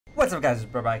What's up, guys?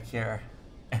 We're back here,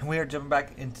 and we are jumping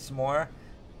back into some more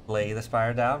Play the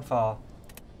Spire Downfall.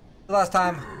 The last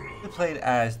time we played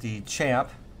as the champ,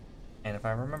 and if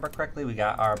I remember correctly, we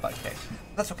got our butt kicked.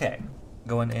 That's okay.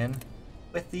 Going in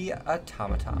with the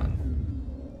automaton.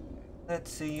 Let's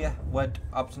see what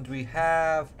options we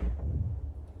have.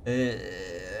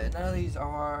 None of these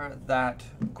are that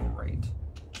great.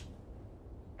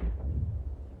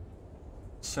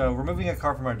 So removing a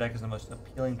card from our deck is the most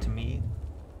appealing to me.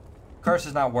 Curse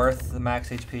is not worth the max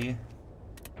HP,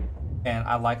 and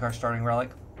I like our starting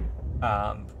relic.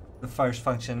 The first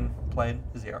function played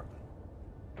is 0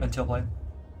 until played.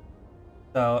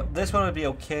 So this one would be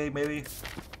okay, maybe if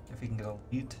we can get a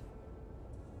elite.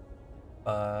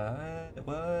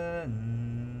 But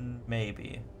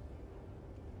maybe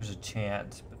there's a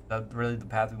chance, but that's really the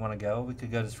path we want to go. We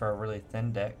could go just for a really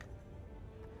thin deck.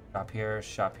 Shop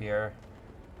here.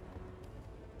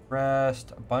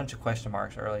 Rest, a bunch of question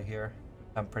marks early here.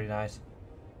 I'm pretty nice.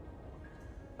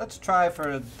 Let's try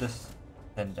for this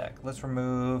thin deck. Let's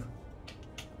remove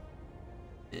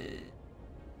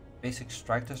basic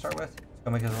strike to start with. It's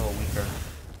gonna make it a little weaker.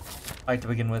 I like to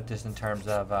begin with just in terms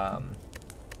of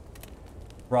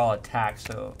raw attack,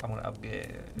 so I'm gonna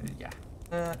upgrade. Yeah.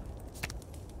 I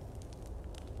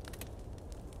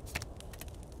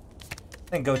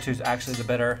think go-to is actually the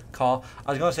better call.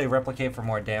 I was gonna say replicate for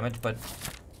more damage, but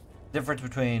difference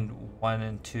between 1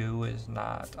 and 2 is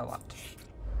not a lot.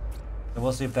 So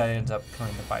we'll see if that ends up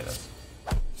coming to bite us.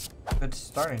 Good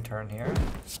starting turn here.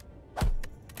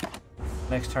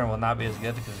 Next turn will not be as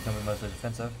good because it's going to be mostly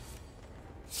defensive.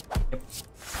 Yep.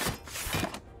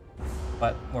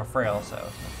 But more frail, so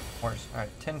worse. Alright,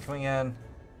 10 coming in.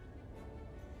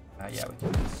 Yeah, we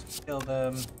can just kill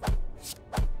them.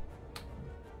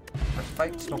 First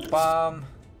fight, smoke bomb.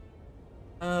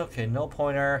 Okay, null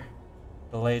pointer.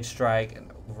 Delayed strike and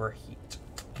overheat.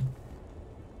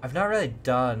 I've not really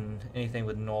done anything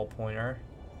with null pointer.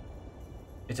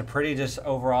 It's a pretty just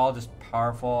overall just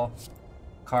powerful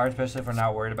card, especially if we're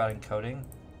not worried about encoding.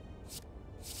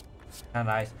 Kind of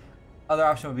nice. Other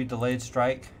option would be delayed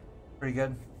strike. Pretty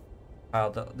good.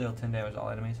 I'll deal 10 damage to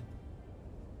all enemies.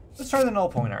 Let's try the null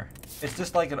pointer. It's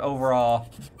just like an overall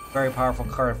very powerful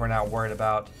card if we're not worried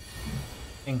about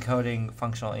encoding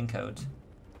functional encodes.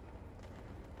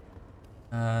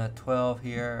 12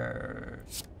 here.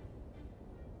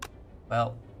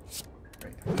 Well,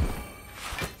 great.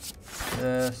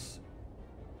 This.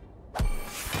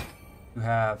 You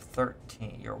have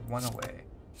 13. You're 1 away.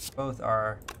 Both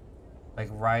are like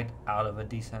right out of a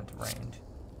decent range.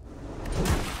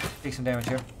 Take some damage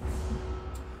here.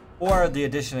 Or the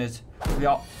addition is we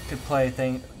all could play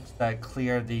things that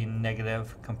clear the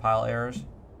negative compile errors.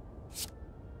 So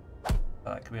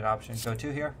that could be an option. Go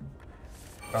to here.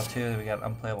 Draw 2, we got an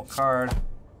unplayable card.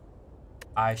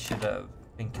 I should have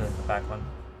been killing the back one.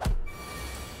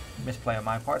 Misplay on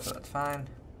my part, so that's fine.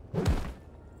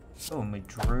 Oh, and we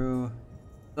drew.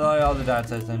 The only other dot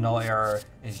says the null error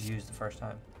is used the first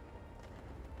time.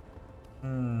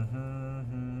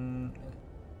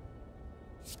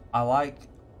 I like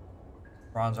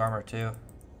bronze armor too.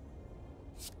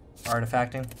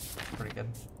 Artifacting, pretty good.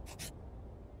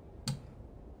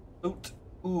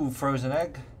 Ooh, frozen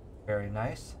egg. Very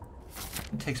nice.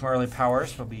 Take some early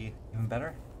powers, will be even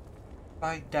better.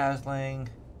 Like dazzling.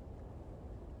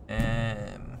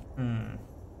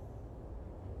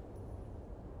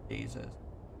 Jesus.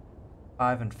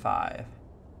 5 and 5.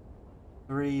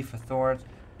 3 for thorns.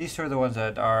 These two are the ones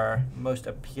that are most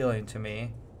appealing to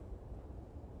me.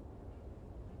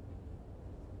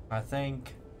 I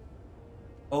think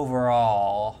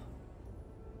overall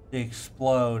the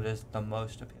explode is the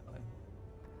most appealing.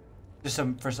 Just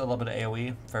for a little bit of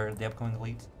AoE for the upcoming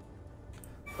elites.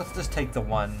 Let's just take the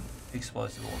one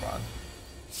explosive we're on.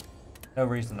 No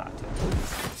reason not to.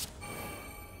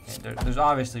 There's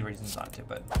obviously reasons not to,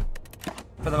 but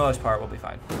for the most part, we'll be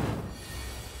fine.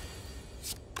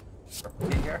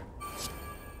 Replicate here.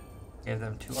 Gave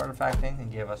them 2 artifacting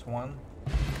and gave us 1.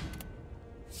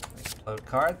 Explode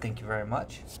card. Thank you very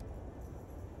much.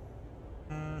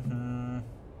 I don't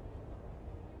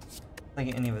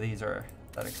think any of these are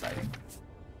that exciting.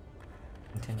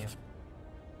 Continue.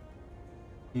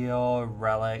 Heal,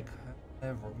 relic.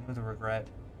 Remove the regret.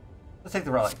 Let's take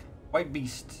the relic. White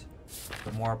beast.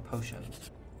 For more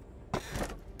potions.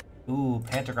 Ooh,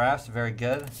 pantographs, very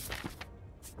good.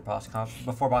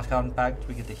 Before boss contact,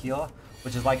 we get to heal,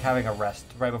 which is like having a rest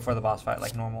right before the boss fight,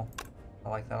 like normal. I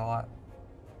like that a lot.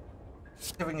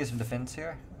 See if we can get some defense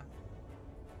here.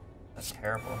 That's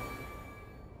terrible.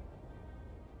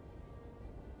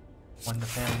 1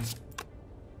 defend.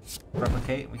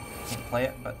 Replicate. We can't play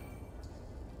it, but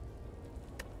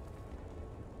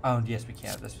Oh yes, we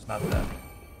can. This was not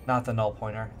the null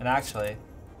pointer, and actually,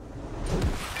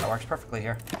 that works perfectly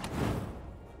here.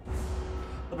 A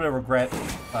little bit of regret,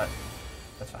 but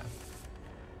that's fine.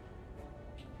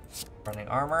 Running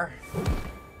armor.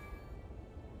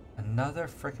 Another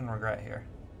freaking regret here.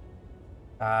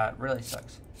 It really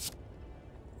sucks.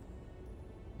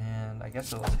 And I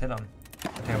guess it'll hit him.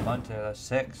 I take a bunch there. That's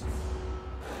 6.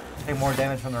 I take more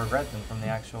damage from the regret than from the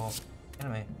actual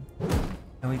enemy.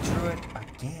 And we drew it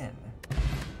again.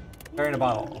 Fairy in a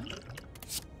bottle. A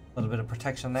little bit of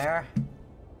protection there.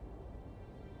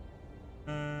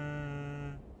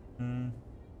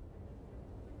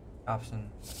 Option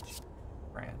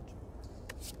branch.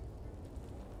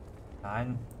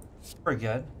 9. Pretty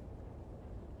good.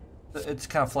 It's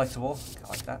kind of flexible. I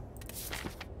like that.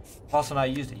 I've also not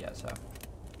used it yet, so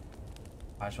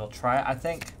might as well try it. I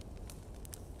think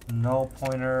null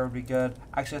pointer would be good.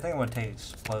 Actually, I think I'm gonna take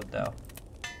explode though,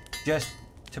 just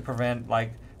to prevent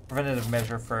preventative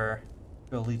measure for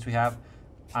the elites we have.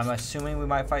 I'm assuming we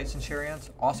might fight Centurions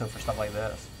also for stuff like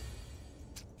this.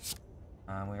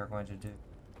 We are going to do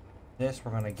this.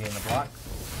 We're going to gain a block.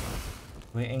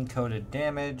 We encoded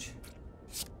damage.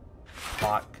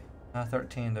 Block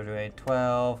 13. They're doing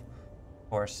 12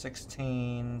 or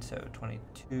 16, so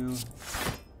 22. We'll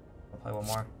play one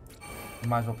more. We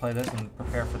might as well play this and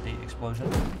prepare for the explosion.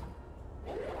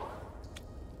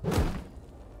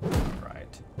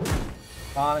 Right.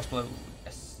 Come on, explode.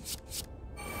 Yes.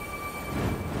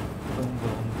 Boom, boom,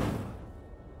 boom.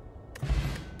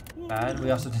 Bad. We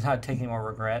also did not take any more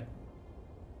regret.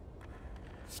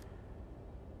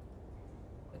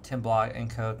 10 block,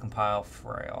 encode, compile,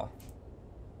 frail.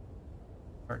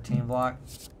 13 block.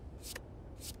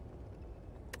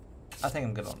 I think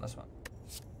I'm good on this one.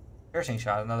 Piercing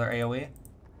shot, another AoE.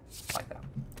 Like that.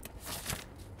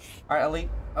 Alright, elite.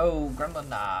 Oh, Gremlin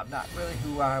Knob. Not really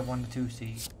who I wanted to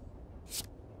see.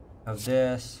 Of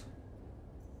this.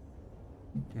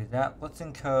 Do that. Let's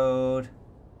encode.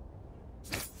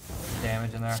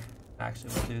 Damage in there.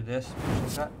 Actually, we'll do this. Piercing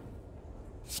shot.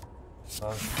 So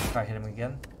I'll try to hit him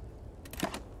again.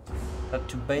 Not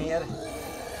too bad.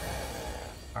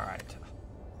 Alright.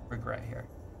 Regret here.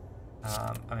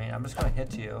 I mean, I'm just gonna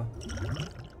hit you.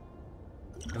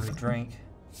 Do we drink?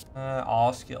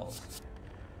 All skills.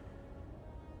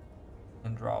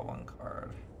 And draw 1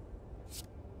 card.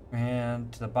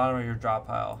 And to the bottom of your draw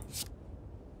pile.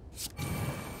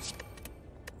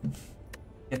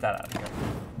 Get that out of here.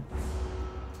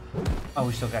 Oh,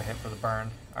 we still got hit for the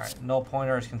burn. Alright, null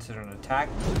pointer is considered an attack,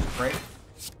 which is great.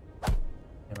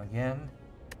 Hit him again.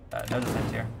 No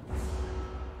defense here.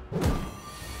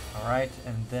 Alright,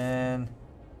 and then...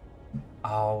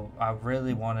 Oh, I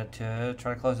really wanted to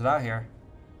try to close it out here.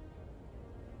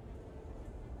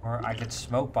 Or I could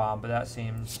smoke bomb, but that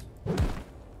seems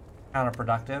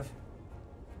counterproductive.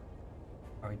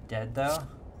 Are we dead though?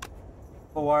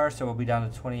 4, so we'll be down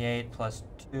to 28 plus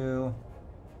 2.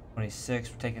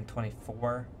 26, we're taking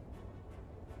 24.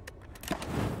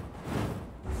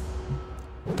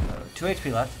 2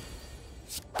 HP left.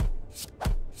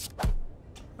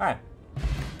 Alright.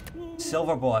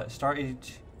 Silver bullet. Start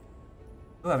each...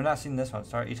 Ooh, I've not seen this one.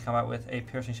 Start each combat with a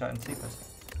piercing shot in sequence.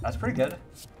 That's pretty good.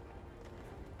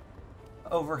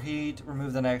 Overheat.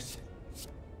 Remove the next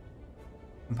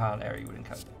compound area you would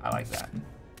encode. I like that.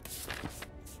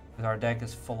 Because our deck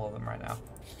is full of them right now.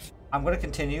 I'm going to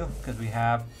continue because we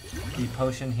have the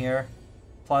potion here.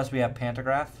 Plus we have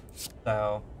pantograph.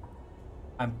 So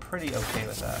I'm pretty okay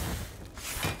with that.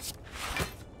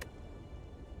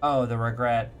 Oh, the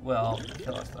regret will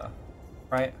kill us though.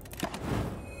 Right?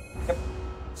 Yep.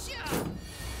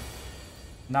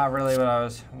 Not really what I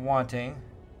was wanting.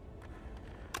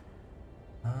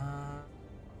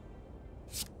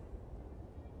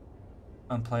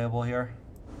 Unplayable here.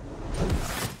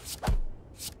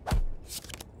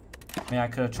 I mean, I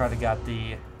could have tried to get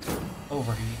the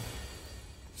overheat.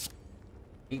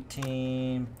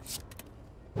 18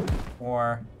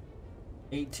 or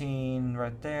 18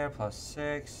 right there, plus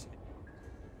 6.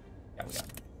 Yeah, we got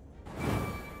it.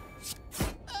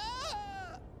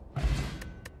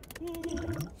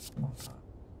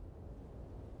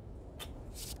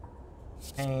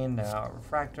 Pain, now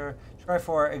refractor. Try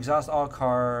 4, exhaust all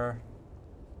cards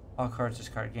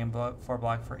discarded. Game 4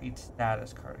 block for each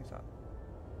status card exhaust.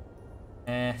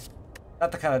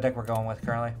 Not the kind of deck we're going with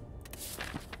currently.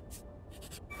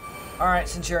 Alright,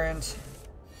 Centurions.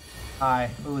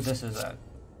 Hi. Ooh, this is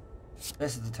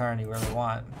the turn you really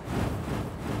want.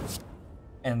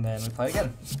 And then we play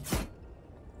again.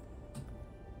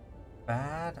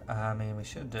 Bad? I mean, we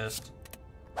should just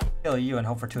kill you and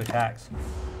hope for 2 attacks.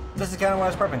 This is kind of what I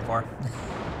was prepping for.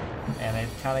 And it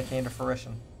kind of came to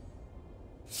fruition.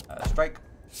 Strike.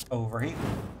 Overheat.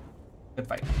 Good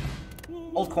fight.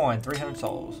 Old coin, 300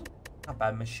 souls. Not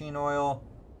bad. Machine oil.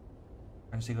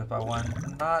 Turn sequence by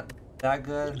 1. Not that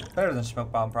good. Better than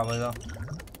smoke bomb probably though.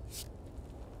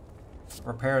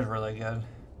 Repair is really good.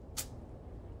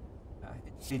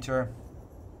 Feature.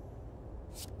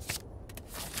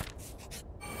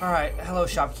 Alright, hello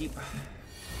shopkeep.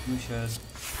 You should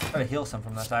try to heal some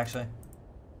from this actually.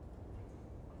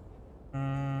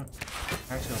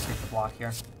 Actually, we'll take the block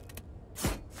here.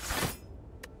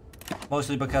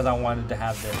 Mostly because I wanted to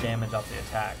have the damage off the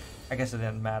attack. I guess it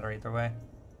didn't matter either way.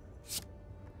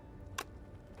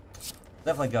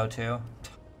 Definitely go to.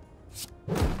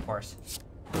 Of course.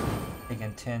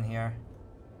 Taking 10 here.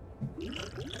 You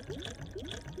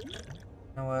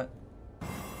know what?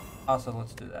 Also,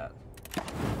 let's do that.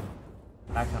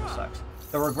 That kind of sucks.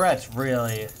 The regret's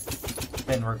really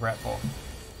been regretful.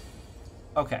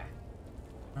 Okay.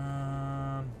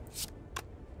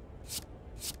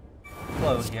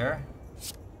 Float here.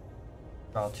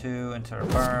 Draw 2 into a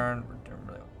burn. We're doing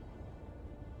really well.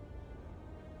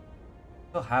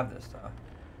 Still have this though.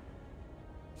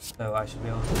 So I should be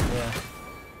able to do this.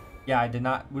 Yeah, I did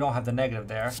not. We don't have the negative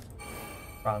there.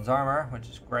 Bronze armor, which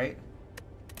is great.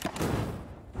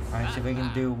 Alright, see if we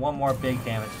can do one more big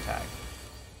damage attack.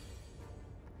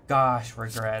 Gosh,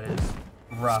 regret is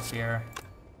rough here.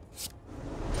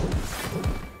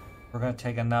 We're gonna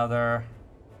take another.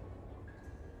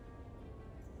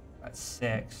 That's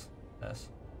 6. This.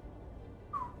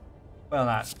 Well,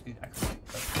 not exactly,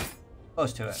 but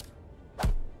close to it.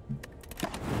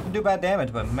 Didn't do bad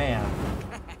damage, but man,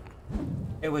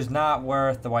 it was not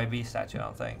worth the white beast statue. I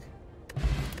don't think.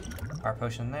 Our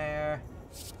potion there.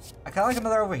 I kind of like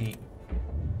another overheat.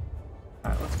 All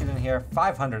right, let's get in here.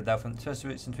 500 though,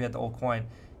 since we had the old coin,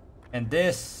 and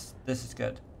this is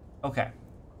good. Okay,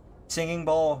 singing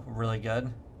bowl really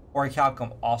good.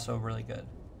 Orichalcum also really good.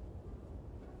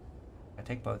 I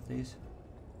take both these.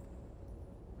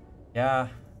 Yeah,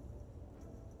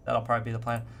 that'll probably be the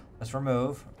plan. Let's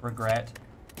remove regret.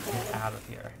 Get out of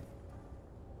here.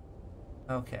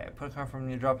 Okay, put a card from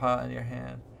your drop pile in your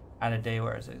hand. Add a day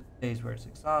where days where it's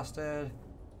exhausted.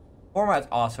 Format's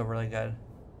also really good.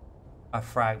 A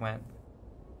fragment.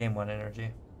 Game 1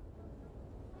 energy.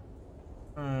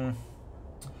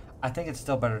 I think it's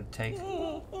still better to take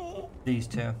these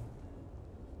two.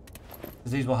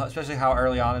 Because these will, especially how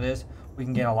early on it is, we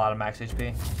can gain a lot of max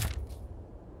HP.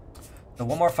 So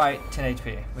one more fight, 10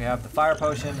 HP. We have the fire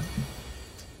potion.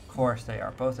 Of course, they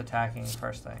are both attacking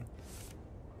first thing.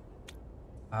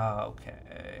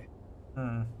 Okay.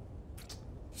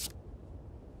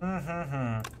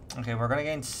 Okay, we're gonna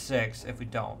gain 6 if we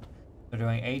don't. They're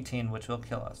doing 18, which will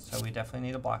kill us. So we definitely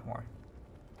need a block more.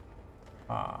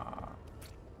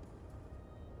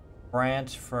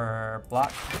 Branch for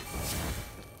block.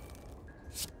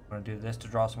 I'm gonna do this to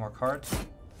draw some more cards.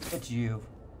 It's you.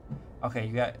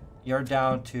 Okay, you're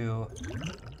down to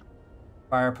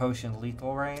fire potion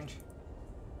lethal range.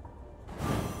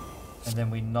 And then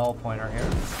we null pointer here.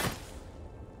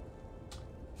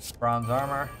 Bronze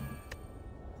armor.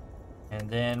 And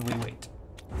then we wait.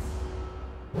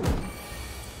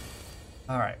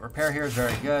 Alright, repair here is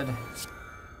very good.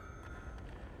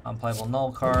 Unplayable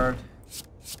null card.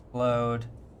 Explode.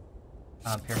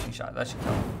 Piercing shot. That should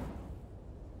kill him.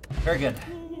 Very good.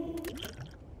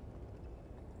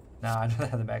 Now I don't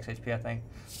have the max HP, I think.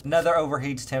 Another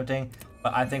overheat's tempting,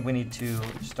 but I think we need to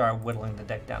start whittling the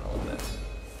deck down a little bit.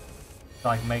 To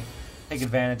like take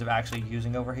advantage of actually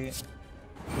using overheat.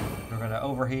 We're gonna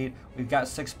overheat. We've got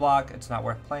 6 block. It's not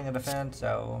worth playing a defense,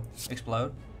 so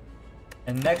explode.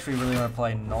 And next we really want to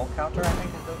play null counter, I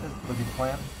think would be the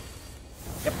plan.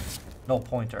 Yep, null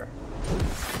pointer.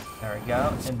 There we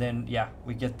go. And then yeah,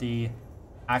 we get the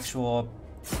actual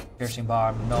piercing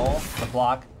bomb null, the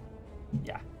block.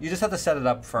 Yeah, you just have to set it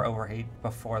up for overheat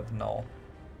before the null.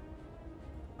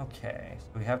 Okay,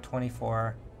 so we have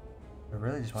 24. I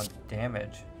really just want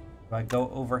damage. Do I go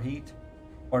overheat?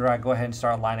 Or do I go ahead and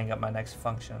start lining up my next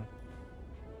function?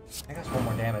 I guess one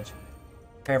more damage.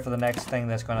 Prepare for the next thing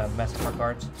that's going to mess up our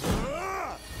cards.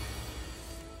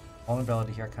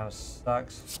 Vulnerability here kind of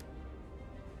sucks.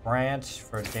 Branch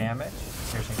for damage.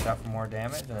 Piercing shot for more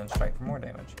damage. And then strike for more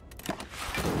damage.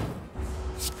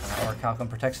 Orichalcum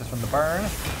protects us from the burn.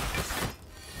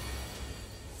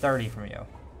 30 from you.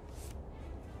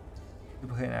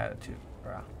 Duplicating attitude.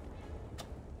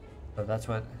 So that's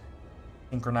what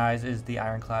synchronize is the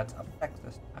ironclad's effect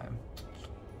this time.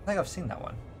 I think I've seen that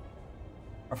one.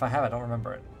 Or if I have, I don't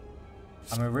remember it.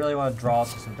 I mean, I really want to draw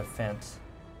to some defense.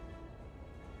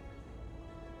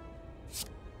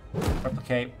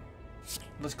 Replicate.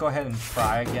 Let's go ahead and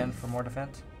try again for more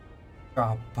defense.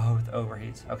 Draw both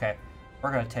overheats. Okay,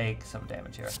 we're gonna take some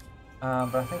damage here.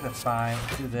 But I think that's fine.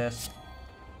 Let's do this.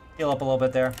 Heal up a little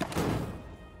bit there.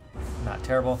 Not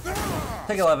terrible.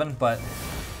 Take 11, but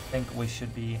I think we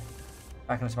should be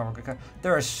back in the smart work.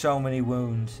 There are so many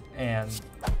wounds and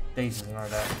daisies in our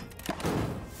deck.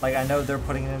 Like, I know they're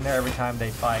putting it in there every time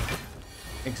they, like,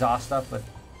 exhaust stuff, but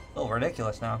a little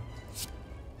ridiculous now.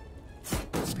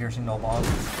 Piercing null balls.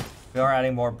 We are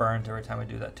adding more burns every time we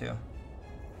do that, too.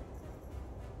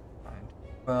 Fine.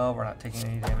 Well, we're not taking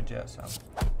any damage yet, so...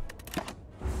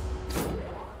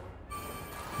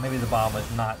 Maybe the bomb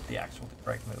is not the actual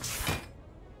correct move.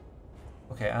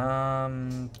 Okay,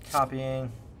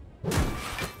 copying.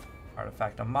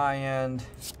 Artifact on my end.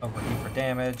 Overheat for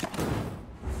damage.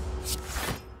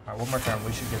 Alright, one more turn.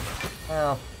 We should get this.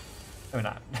 Well, maybe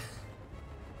not.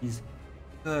 He's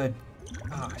good.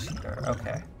 Gosh,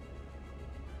 okay.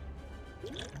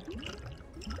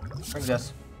 Bring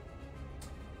this.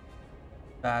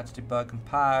 Batch, debug,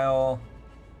 compile.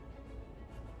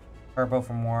 Turbo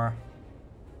for more.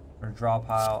 Or draw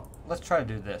pile. Let's try to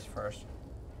do this first.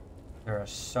 There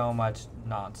is so much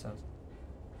nonsense.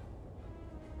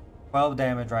 12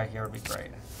 damage right here would be great.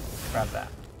 Grab that.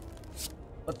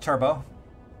 Let's turbo.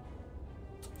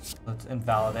 Let's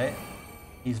invalidate.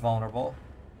 He's vulnerable.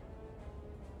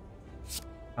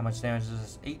 How much damage is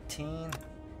this? 18.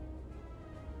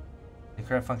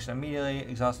 Declare function immediately.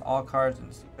 Exhaust all cards in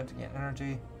the sequence to gain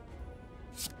energy.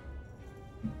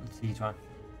 Let's see each one.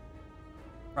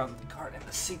 From the card in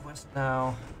the sequence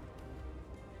now.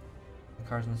 The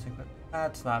cards in the sequence.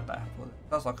 That's not bad.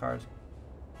 That's all cards.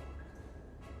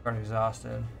 Card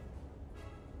exhausted.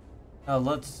 Now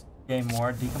let's gain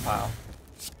more. Decompile.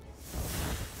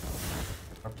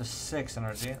 We're up to 6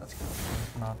 energy. Let's get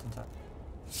this nonsense out.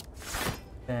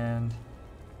 And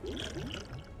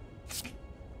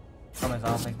I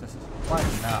don't think this is quite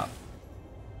enough.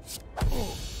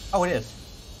 Oh, it is.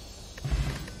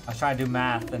 I was trying to do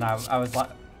math and I was like,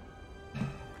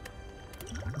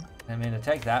 I didn't mean to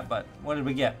take that, but what did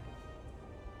we get?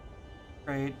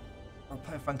 Great.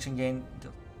 Play function gain.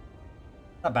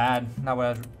 Not bad. Not what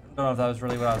I don't know if that was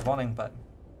really what I was wanting, but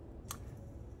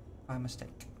my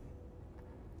mistake.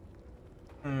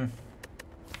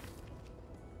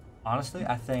 Honestly,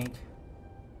 I think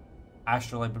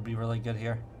Astrolabe would be really good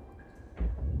here.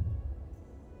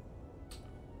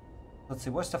 Let's see,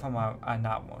 what stuff am I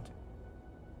not wanting?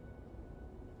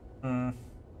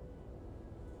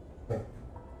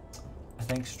 I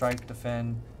think strike,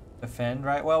 defend,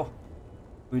 right? Well,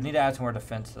 we need to add some more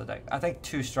defense to the deck. I think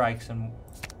 2 strikes and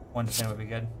 1 defend would be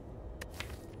good.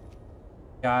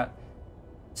 Got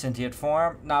sentient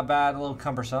form, not bad, a little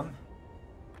cumbersome.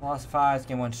 Philosophize,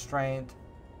 gain 1 strength.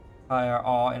 Fire,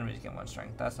 all enemies gain 1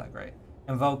 strength. That's not great.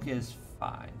 Invoke is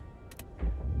fine.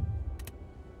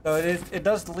 So it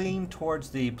does lean towards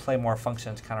the play more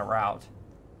functions kind of route.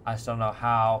 I just don't know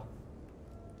how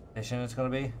efficient it's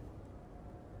going to be.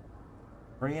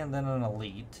 3 and then an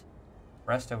elite.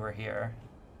 Rest over here.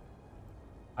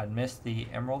 I'd miss the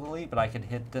emerald elite, but I could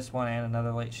hit this one and another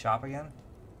elite shop again.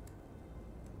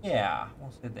 Yeah,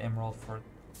 we'll hit the emerald for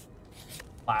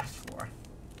last floor.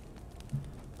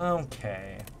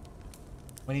 Okay.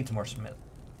 We need some more smith.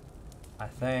 I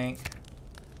think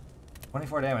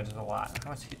 24 damage is a lot. How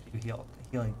much do you heal?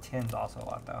 Healing 10 is also a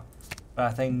lot though. But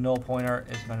I think null pointer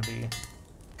is going to be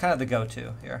kind of the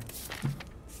go-to here.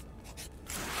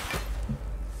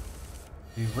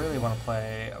 You really want to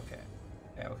play... Okay.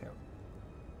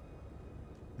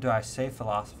 Do I say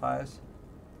philosophize?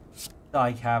 Do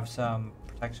I have some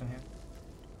protection here?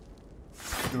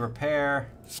 Do repair.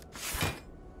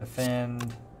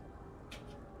 Defend.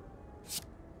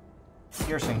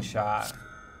 Piercing shot.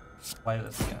 Play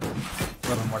this again. A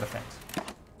little bit more defense.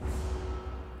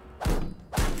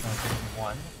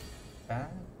 1. Okay.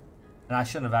 And I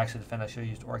shouldn't have actually defended. I should have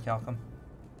used Orichalcum.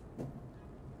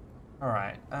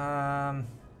 Alright.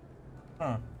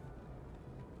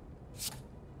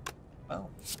 Well.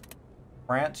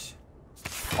 Branch.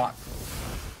 Block.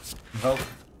 Invoke.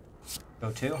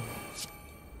 Go 2.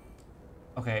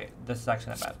 Okay, this is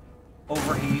actually not bad.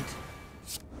 Overheat.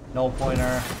 Null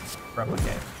pointer.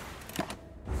 Replicate.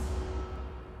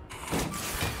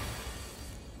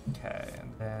 Okay,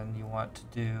 and then you want to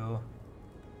do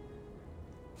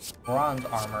bronze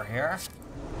armor here.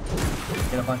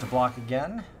 Get a bunch of block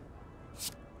again.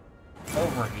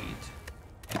 Overheat.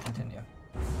 And continue.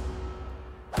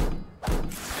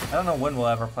 I don't know when we'll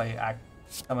ever play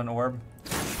Summon Orb.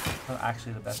 Not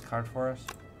actually the best card for us.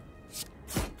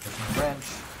 Wrench.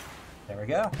 There we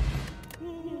go.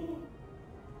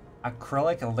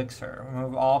 Acrylic Elixir.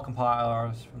 Remove all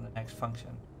compilers from the next function.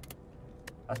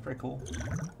 That's pretty cool.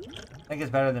 I think it's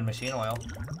better than machine oil.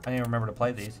 I need to remember to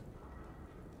play these.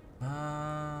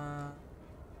 I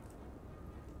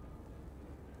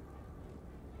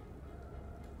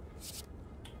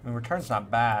mean, return's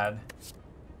not bad.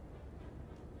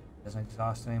 Doesn't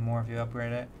exhaust anymore if you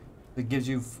upgrade it. It gives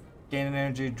you gain an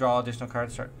energy, draw additional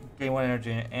cards, gain 1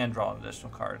 energy, and draw an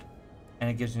additional card. And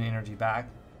it gives you energy back.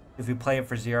 If you play it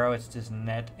for 0, it's just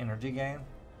net energy gain.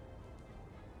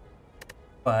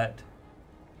 But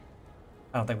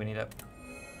I don't think we need it.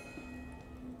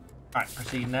 Alright,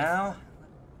 proceed now.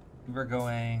 We're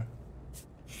going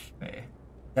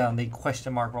down the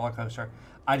question mark roller coaster.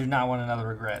 I do not want another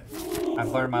regret.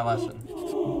 I've learned my lesson. A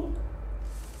little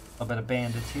bit of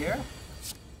bandits here.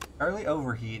 Early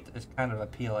overheat is kind of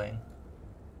appealing.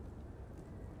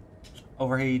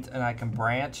 Overheat, and I can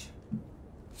branch.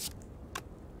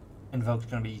 Invoke's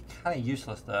going to be kind of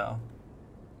useless though.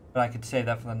 But I could save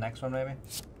that for the next one maybe.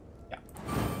 Yeah.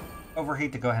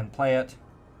 Overheat to go ahead and play it.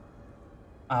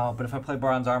 Oh, but if I play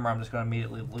bronze armor, I'm just going to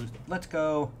immediately lose. Let's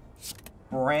go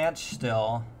branch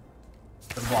still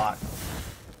to the block.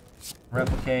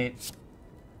 Replicate.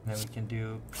 And then we can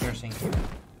do piercing here.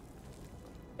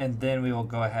 And then we will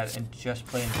go ahead and just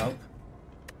play invoke.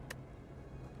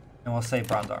 And we'll save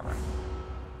bronze armor.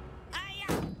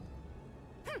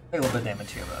 Take a little bit of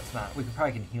damage here, but that's not. We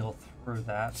probably can heal through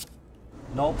that.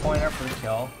 Null pointer for the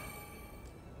kill.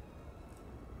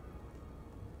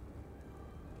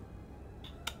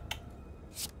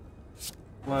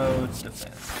 Load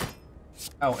defense.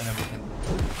 Oh, and then we can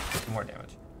do more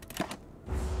damage.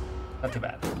 Not too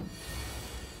bad.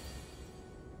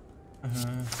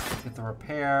 Get the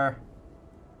repair.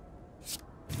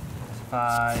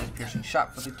 5 piercing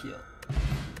shot for the kill.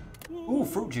 Ooh,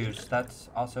 fruit juice. That's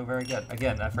also very good.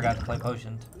 Again, I forgot to play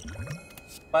potions,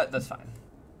 but that's fine.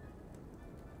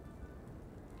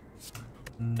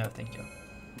 No, thank you.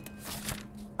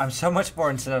 I'm so much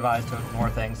more incentivized to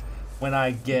ignore things when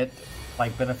I get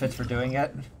like benefits for doing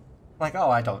it. Like,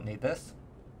 oh, I don't need this.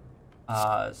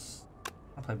 I'll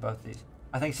play both these.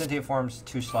 I think sentient form's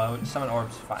too slow. Summon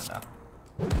orbs is fine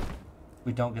though.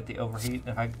 We don't get the overheat.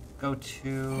 If I go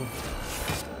to,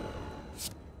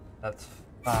 that's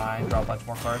fine. Draw a bunch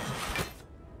more cards,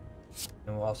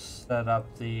 and we'll set up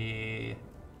the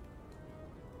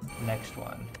next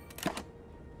one.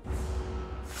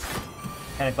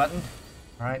 Panic button.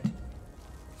 All right.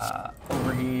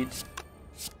 Overheat.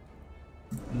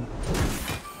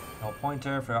 No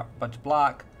pointer for a bunch of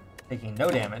block. Taking no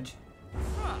damage.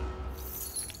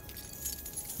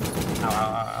 Ow, ow,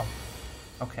 ow, ow.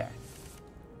 Okay.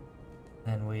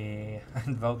 Then we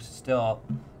invoke's still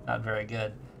not very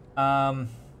good. Let's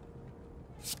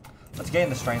gain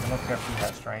the strength. I don't care if he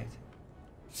has strength.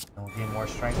 And we'll gain more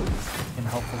strength. And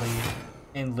hopefully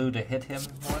in lieu to hit him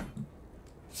more.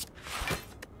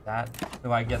 That.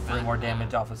 Do I get 3 more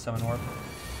damage off of summon orb?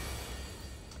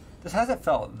 This hasn't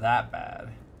felt that bad.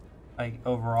 Like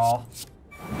overall.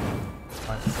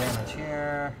 Bunch of damage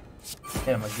here.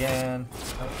 Hit him again.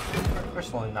 Oh, we're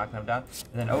slowly knocking him down.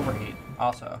 And then overheat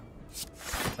also.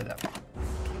 Like that.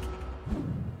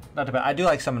 Not too bad. I do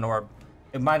like summon orb.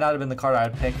 It might not have been the card I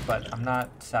would pick, but I'm not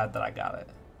sad that I got it.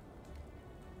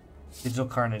 Digital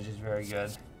Carnage is very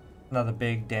good. Another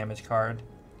big damage card.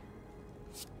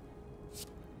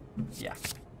 Yeah, I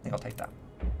think I'll take that.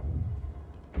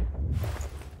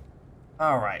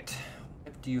 Alright.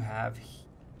 What do you have here?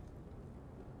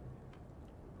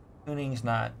 Tuning's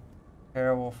not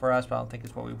terrible for us, but I don't think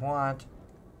it's what we want.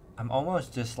 I'm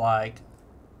almost just like...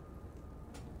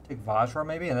 Take Vajra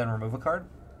maybe, and then remove a card?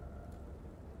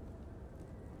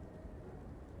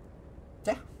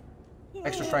 Yeah.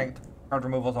 Extra strength. Card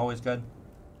removal is always good.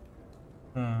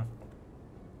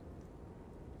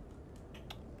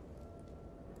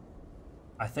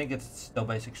 I think it's still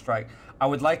basic strike. I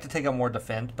would like to take a more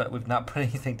defense, but we've not put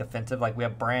anything defensive. Like we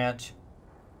have branch.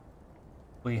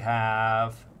 We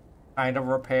have kind of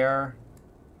repair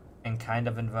and kind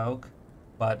of invoke,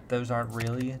 but those aren't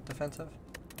really defensive.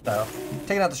 So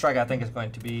taking out the strike I think is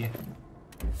going to be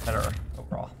better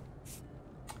overall.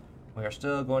 We are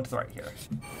still going to the right here.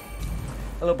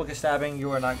 Hello, Book of Stabbing. You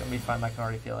are not going to be fine. I can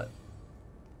already feel it.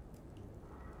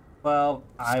 Well,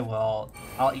 I will.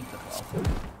 I'll eat the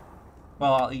 12.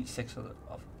 Well, I'll eat 6 of the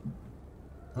 12.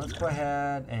 Let's go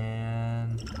ahead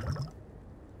and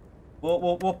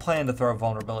we'll plan to throw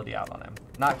vulnerability out on him.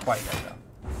 Not quite yet though.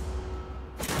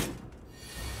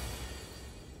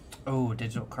 Oh,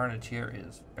 Digital Carnage here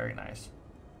is very nice.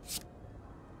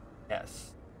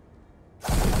 Yes.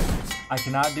 I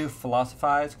cannot do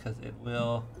Philosophize because it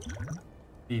will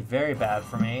be very bad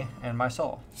for me and my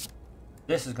soul.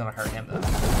 This is going to hurt him though.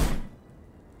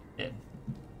 It did.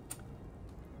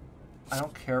 I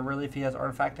don't care really if he has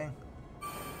artifacting.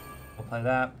 We'll play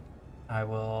that. I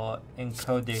will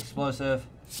encode the explosive.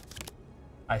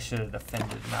 I should have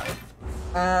defended, not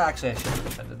actually I should have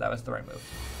defended. That was the right move.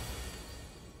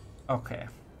 Okay.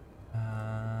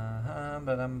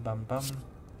 Bum.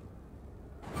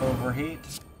 Overheat.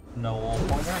 Null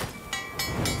pointer.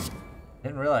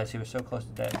 Didn't realize he was so close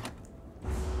to dead.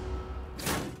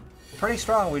 Pretty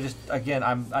strong. We just, again,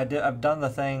 I've done the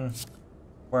thing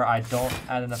where I don't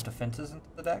add enough defenses into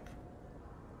the deck.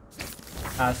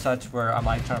 As such, where I'm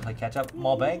like trying to play catch up.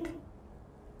 Maul bank.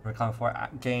 We're coming for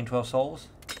gain 12 souls.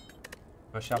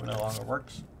 But shop no longer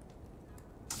works.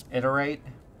 Iterate.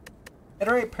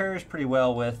 Iterate pairs pretty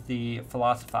well with the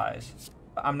philosophize.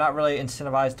 I'm not really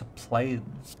incentivized to play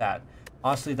that.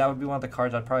 Honestly, that would be one of the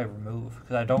cards I'd probably remove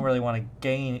because I don't really want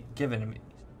to give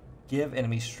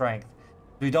enemies strength.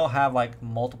 We don't have like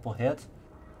multiple hits.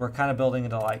 We're kind of building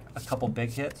into like a couple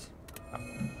big hits.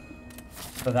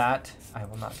 For that, I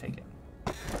will not take it.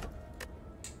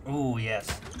 Ooh,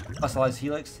 yes. Fossilized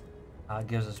Helix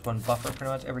gives us 1 buffer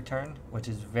pretty much every turn, which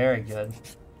is very good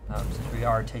since we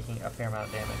are taking a fair amount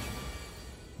of damage.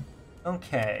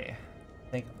 Okay. I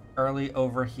think early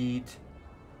overheat.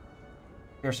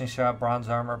 Piercing shot, bronze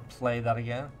armor, play that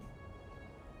again.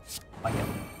 Like it.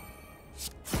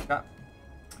 Got.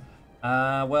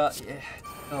 Well, yeah,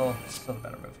 still a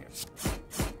better move here.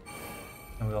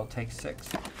 And we will take 6.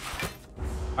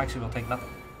 Actually, we'll take nothing.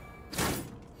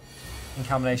 In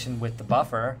combination with the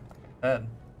buffer, like I said.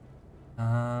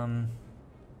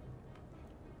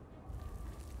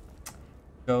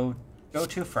 Go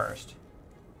to first.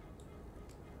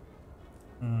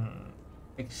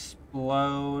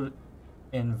 Explode,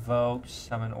 invoke,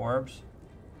 summon orbs.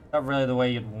 Not really the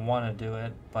way you'd want to do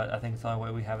it, but I think it's the only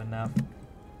way we have enough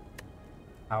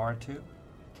power to.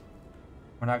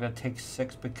 We're not going to take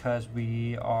 6 because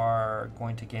we are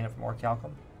going to gain it from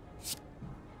Orichalcum.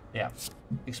 Yeah.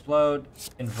 Explode,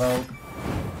 invoke,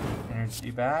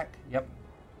 energy back. Yep.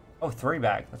 Oh, 3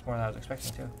 back. That's more than I was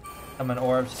expecting to. Summon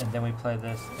orbs, and then we play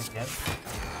this again.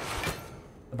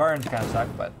 The burns kind of suck,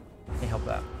 but can't help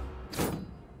that.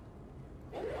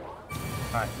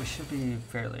 Alright, we should be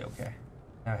fairly okay.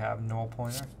 Now we have null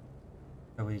pointer.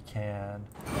 So we can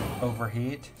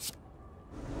overheat.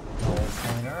 Null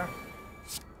pointer.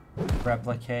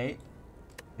 Replicate.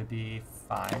 Could be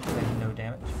fine, taking no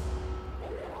damage.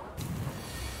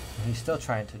 And he's still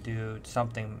trying to do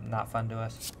something not fun to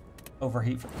us.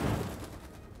 Overheat.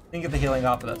 Didn't get the healing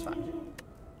off, but that's fine.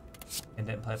 And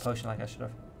didn't play a potion like I should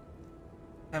have.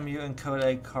 Time you encode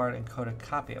a card, encode a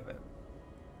copy of it.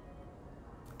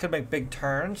 Could make big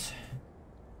turns.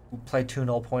 We'll play 2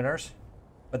 null pointers.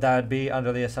 But that would be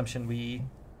under the assumption we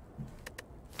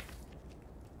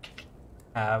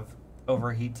have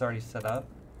overheats already set up.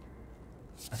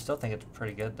 I still think it's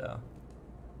pretty good though.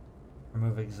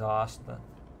 Remove exhaust.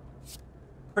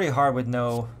 Pretty hard with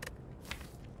no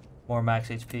more max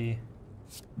HP.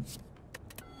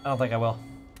 I don't think I will.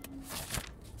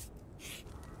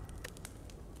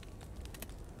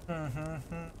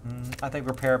 I think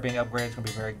repair being upgraded is going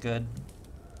to be very good.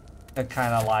 To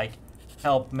kind of like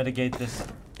help mitigate this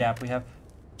gap we have.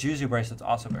 Juzu bracelet's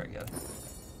also very good.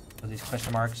 So these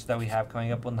question marks that we have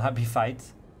coming up will not be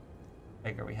fights.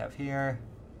 Figure we have here.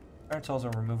 Iron Souls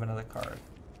will remove another card.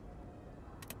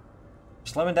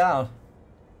 Slimming down.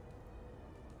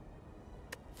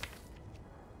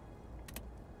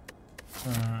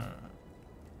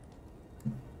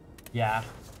 Yeah.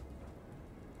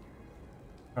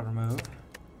 Remove.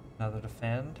 Another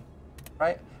defend.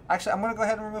 Right? Actually, I'm going to go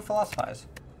ahead and remove Philosophize.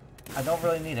 I don't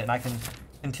really need it, and I can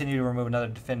continue to remove another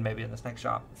defend maybe in this next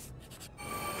shop.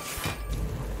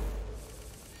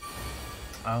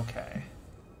 Okay.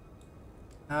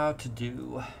 How to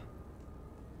do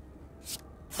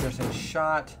piercing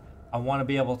shot. I want to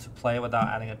be able to play without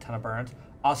adding a ton of burns.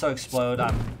 Also explode.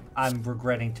 I'm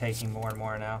regretting taking more and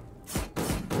more now.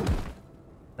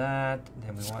 That.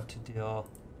 Then we want to deal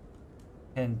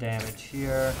 10 damage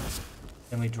here.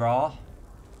 Then we draw.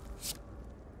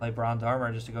 Play bronze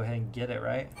armor just to go ahead and get it,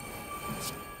 right?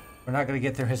 We're not going to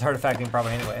get through his artifacting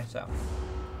probably anyway, so.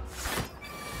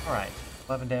 Alright.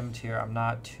 11 damage here. I'm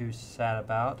not too sad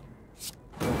about.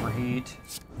 Overheat.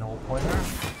 Null pointer.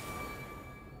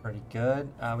 Pretty good.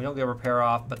 We don't get repair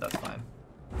off, but that's fine.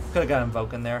 Could have got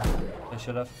invoke in there. I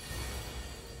should have.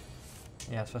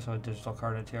 Yeah, especially with digital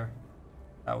carnage here.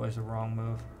 That was the wrong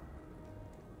move.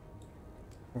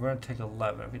 We're going to take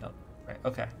 11 if we don't. Right,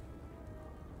 okay.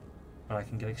 But I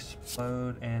can get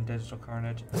explode and digital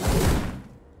carnage.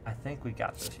 I think we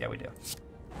got this. Yeah, we do.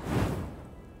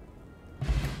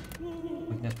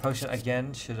 Weakness potion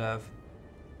again. Should have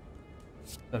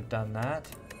done that.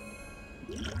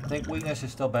 I think weakness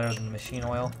is still better than machine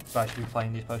oil, so I should be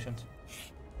playing these potions.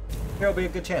 Here will be a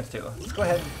good chance to. Let's go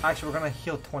ahead and, actually we're going to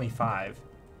heal 25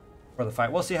 for the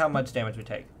fight. We'll see how much damage we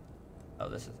take. Oh,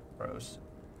 this is Rose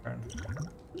turn.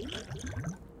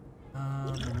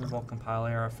 Remove all compile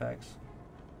error effects.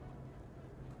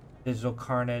 Digital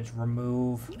Carnage,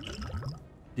 remove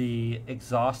the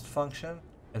exhaust function,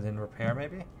 and then repair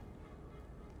maybe?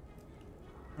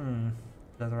 Is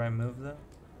that the right move though?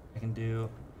 I can do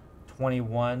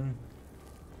 21.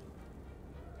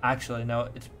 Actually, no,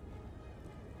 it's...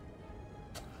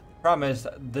 Problem is,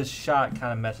 this shot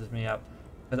kind of messes me up.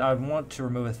 Because I would want to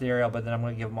remove Ethereal, but then I'm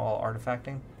going to give them all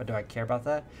artifacting. But do I care about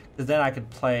that? Because then I could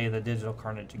play the Digital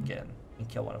Carnage again and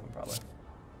kill one of them probably.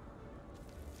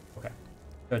 Okay.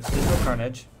 So it's Digital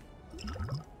Carnage.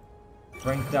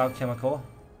 Strength Alchemical.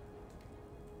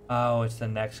 Oh, it's the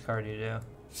next card you do.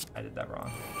 I did that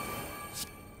wrong.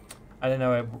 I didn't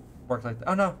know it worked like that.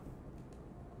 Oh no!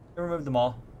 I removed them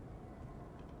all.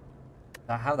 Is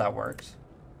that how that works?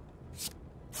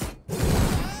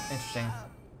 Interesting.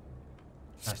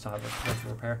 I still have a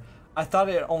potential repair. I thought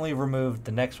it only removed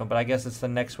the next one, but I guess it's the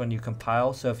next one you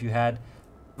compile. So if you had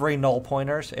 3 null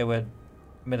pointers, it would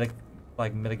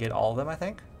mitigate all of them, I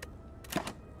think.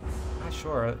 Not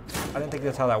sure. I didn't think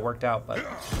that's how that worked out, but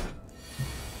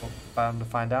we're bound to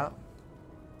find out.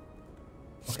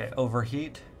 Okay,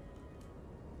 overheat.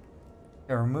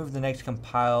 Yeah, remove the next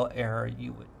compile error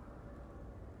you would.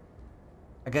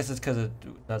 I guess it's because it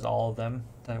does all of them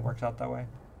that it works out that way.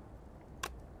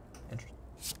 Interesting.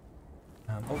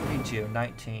 Overheat you,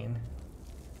 19.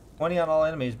 20 on all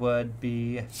enemies would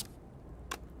be...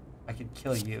 I could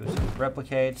kill you. So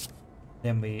replicate.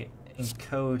 Then we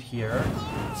encode here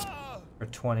for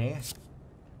 20.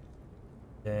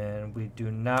 Then we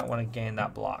do not want to gain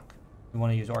that block. We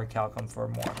want to use Orichalcum for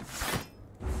more.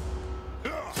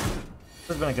 This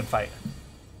has been a good fight.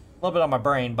 A little bit on my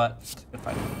brain, but it's a good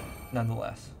fight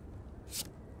nonetheless.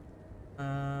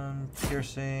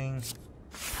 Piercing.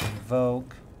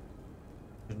 Invoke.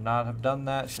 Should not have done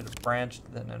that. Should have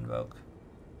branched, then invoke.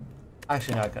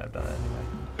 Actually, no, I could have done that anyway.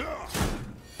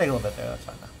 Take a little bit there, that's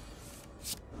fine now.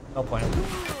 No point.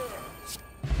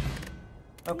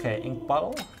 Okay, ink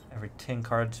bottle. Every 10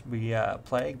 cards we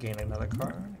play, gain another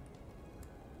card.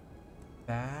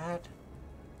 Bad.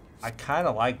 I kind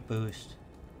of like boost.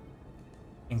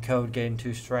 Encode, gain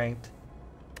 2 strength.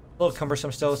 A little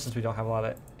cumbersome still since we don't have a lot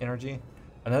of energy.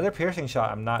 Another piercing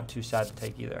shot, I'm not too sad to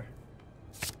take either.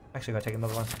 Actually, gonna take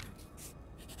another one.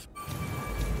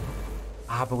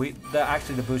 Ah, but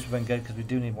actually the boost would have been good because we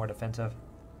do need more defensive.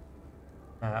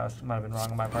 That might have been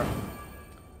wrong on my part.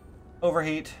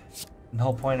 Overheat,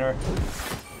 null pointer.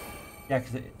 Yeah,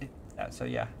 because so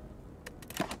yeah.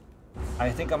 I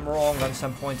think I'm wrong on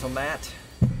some points on that.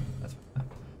 That's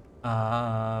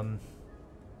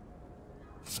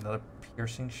another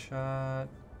piercing shot.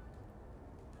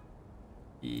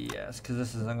 Yes, because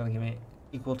this isn't going to give me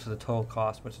equal to the total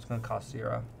cost, which is going to cost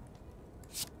 0.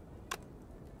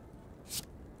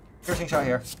 Piercing shot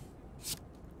here.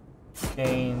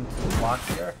 Gain block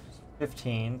here.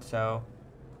 15, so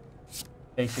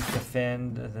basic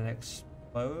defend, then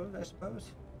explode, I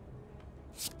suppose.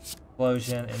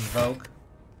 Explosion, invoke.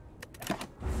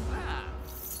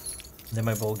 Then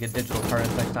maybe we'll get digital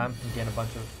cards next time and gain a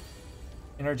bunch of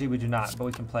energy. We do not, but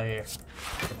we can play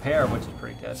repair, which is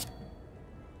pretty good.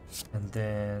 And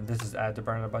then this is add to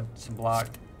burn a bunch some block.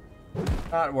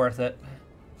 Not worth it.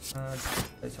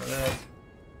 Place some of this.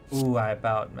 Ooh, I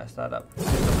about messed that up.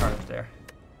 Digital cards there.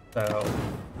 So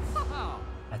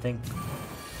I think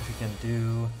if we can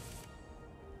do,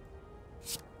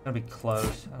 it's gonna be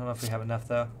close. I don't know if we have enough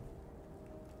though.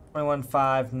 21,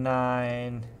 5,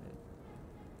 9.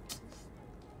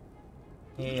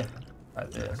 Yeah, try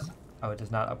this. Oh, it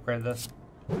does not upgrade this.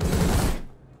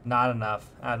 Not enough.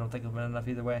 I don't think it'll be enough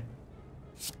either way.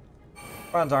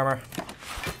 Bronze armor.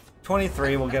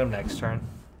 23, we'll get him next turn.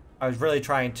 I was really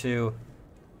trying to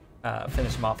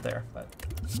finish him off there, but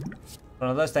one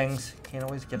of those things, can't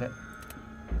always get it.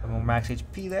 And we'll max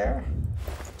HP there.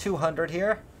 200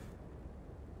 here.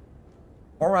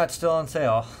 Mormat's still on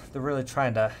sale. They're really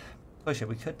trying to push it.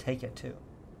 We could take it too.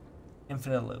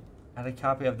 Infinite loop. Add a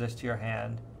copy of this to your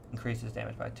hand. Increases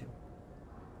damage by 2.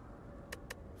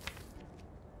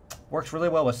 Works really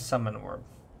well with Summon Orb.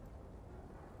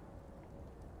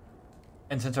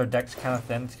 And since our deck's kind of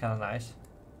thin, it's kind of nice.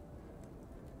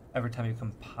 Every time you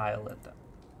compile it, though.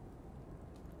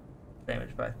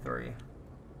 Damage by 3.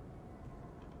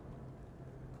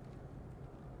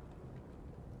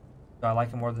 Do I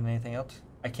like it more than anything else?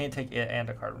 I can't take it and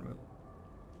a card removal.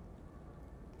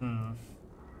 I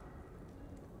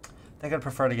think I'd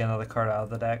prefer to get another card out of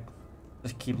the deck.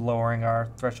 Just keep lowering our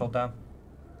threshold down.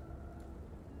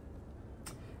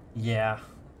 Yeah.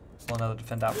 Still another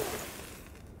defend out.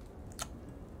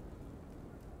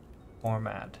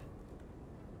 Format.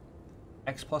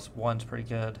 X+1's pretty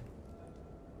good.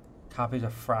 Copies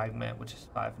of fragment, which is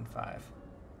 5 and 5.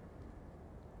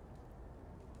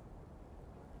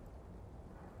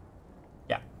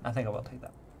 Yeah, I think I will take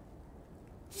that.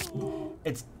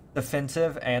 It's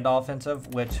defensive and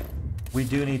offensive, which we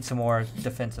do need some more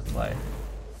defensive play.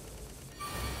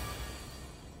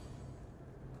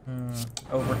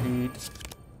 Overheat.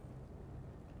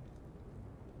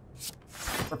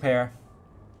 Repair.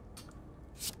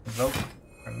 Invoke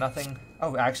for nothing.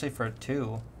 Oh, actually for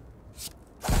 2.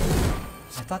 I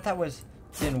thought that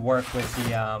didn't work with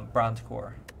the bronze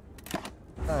core.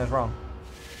 That was wrong.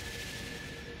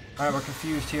 Alright, we're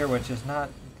confused here, which is not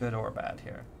good or bad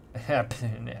here. Yeah,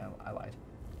 I lied.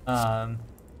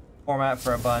 Format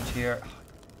for a bunch here.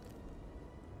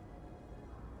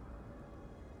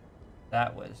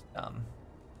 That was dumb.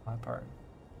 My part.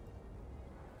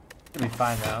 Should be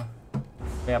fine though.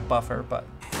 We have buffer, but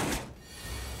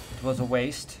it was a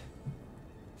waste.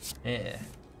 Yeah.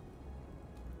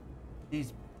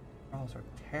 These rolls are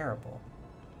terrible.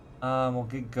 We'll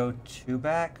go 2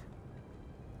 back.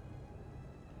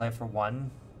 Play for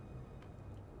 1.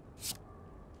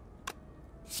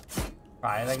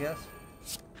 Try it, I guess.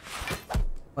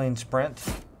 Plain sprint.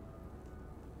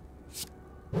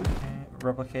 Okay,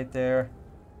 replicate there.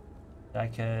 I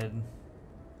could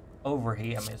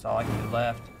overheat. I mean, it's all I can do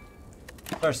left.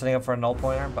 Start setting up for a null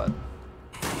pointer, but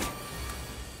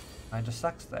mine just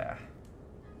sucks there.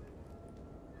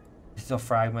 Still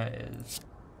fragment is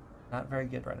not very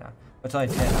good right now. But it's only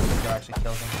 10. I think it actually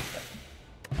kills him.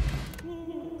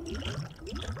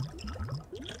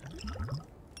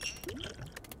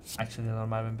 Actually, the other one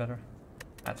might have been better.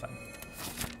 That's fine.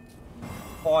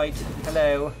 Void,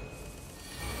 hello.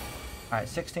 Alright,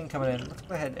 16 coming in. Let's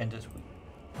go ahead and end this week.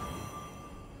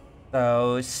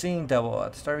 So, seeing double.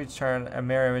 At the start of each turn, a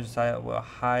mirror image style will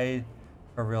hide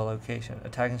a real location.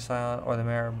 Attacking silent, or the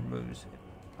mirror moves in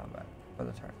combat for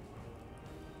the turn.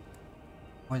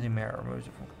 Or the mirror removes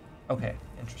it from. Okay,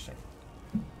 interesting.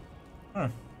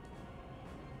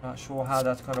 Not sure how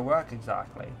that's going to work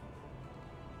exactly.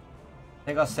 I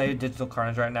think I'll save Digital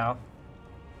Carnage right now,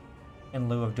 in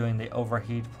lieu of doing the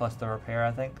overheat plus the repair,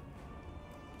 I think.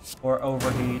 Or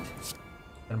overheat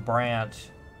and branch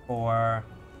for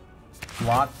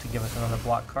block to give us another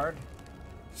block card.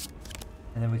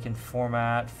 And then we can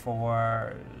format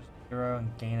for 0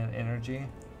 and gain an energy.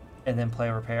 And then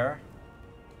play repair.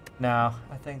 No,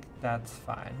 I think that's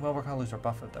fine. Well, we're going to lose our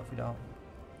buffer though if we don't.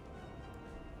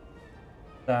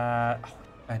 Oh,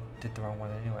 I did the wrong one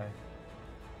anyway.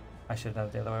 I should have done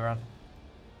it the other way around.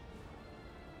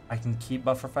 I can keep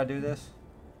buffer if I do this.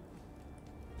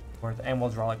 And we'll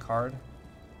draw a card.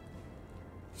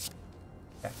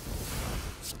 Okay.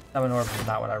 Summon Orb is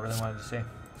not what I really wanted to see.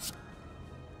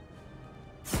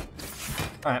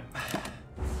 Alright.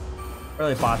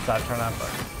 Really botched that turn out, but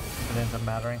it ends up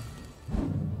mattering.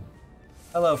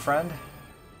 Hello, friend.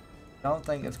 Don't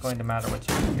think it's going to matter what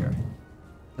you do here.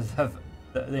 Because of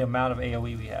the amount of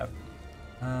AoE we have.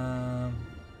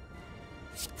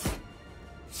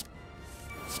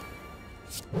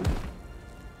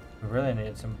 We really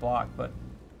needed some block, but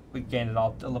we gained it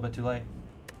all a little bit too late.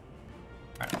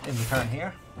 Alright, in the turn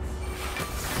here.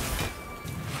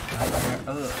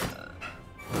 Okay.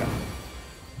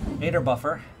 8er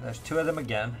buffer. There's 2 of them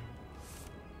again.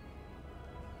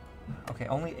 Okay,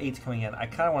 only 8's coming in. I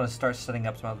kind of want to start setting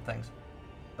up some other things.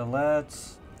 So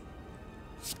let's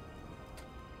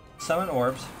summon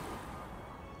orbs.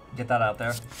 Get that out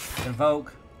there.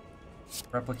 Invoke.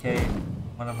 Replicate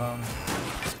one of them.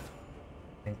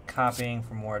 And copying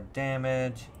for more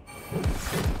damage.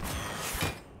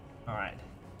 Alright,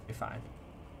 be fine.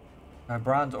 My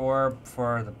bronze orb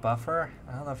for the buffer.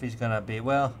 I don't know if he's gonna be,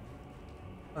 well, I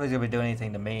don't think he's gonna be doing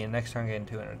anything to me. And next turn getting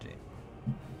 2 energy.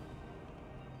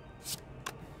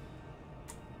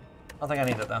 I don't think I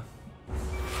need it though.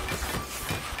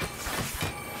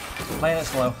 Playing it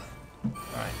slow.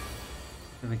 Alright.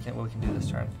 See what we can do this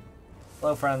turn.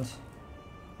 Hello friends.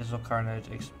 Digital Carnage,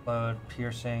 Explode,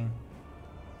 Piercing.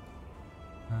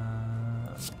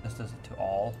 This does it to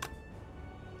all.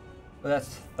 But that's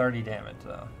 30 damage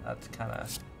though. That's kind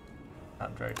of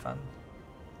not very fun.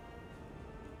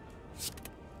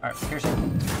 Alright,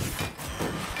 Piercing.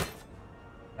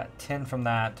 Got 10 from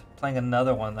that. Playing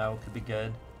another one though could be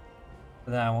good.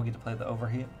 But then I won't get to play the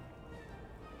overheat.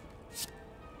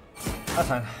 That's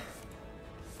fine.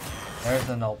 There's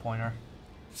the null pointer.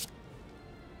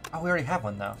 Oh, we already have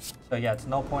one though. So yeah, it's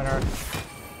null pointer.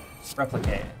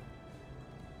 Replicate.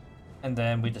 And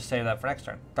then we just save that for next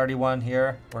turn. 31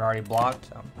 here, we're already blocked.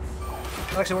 So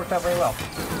it actually worked out very well.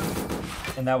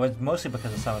 And that was mostly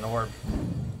because of Summon Orb.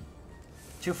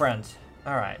 2 friends.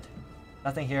 Alright.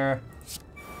 Nothing here.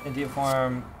 India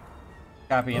form.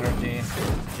 Copy energy.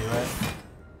 Do it.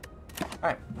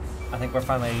 Alright. I think we're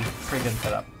finally pretty good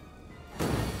set up.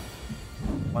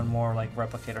 One more like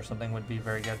replicate or something would be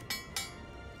very good.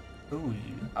 Ooh,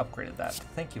 you upgraded that.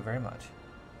 Thank you very much.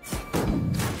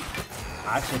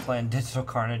 Actually playing Digital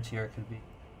Carnage here could be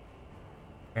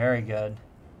very good.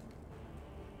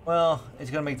 Well, it's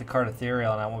going to make the card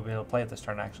ethereal and I won't be able to play it this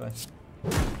turn actually.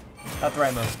 Not the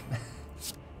right move.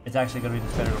 It's actually going to be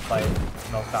just better to play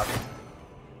Null copy.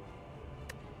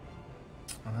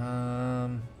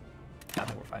 I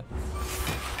think we're fine.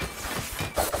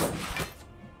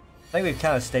 I think we've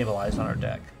kind of stabilized on our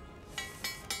deck.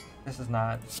 This is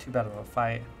not too bad of a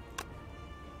fight.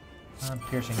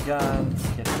 Piercing gun,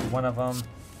 get one of them.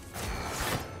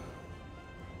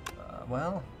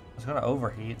 Well, I was going to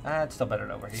overheat. It's still better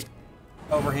to overheat.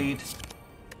 Overheat.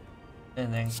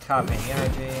 And then copying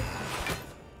energy.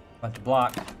 Bunch of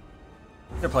block.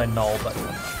 They're playing Null, but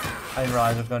I didn't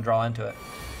realize I was going to draw into it.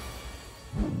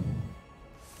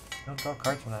 Don't draw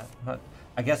cards from that.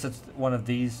 I guess it's one of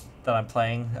these that I'm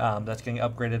playing that's getting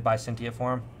upgraded by Cynthia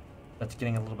form. That's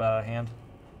getting a little bit out of hand.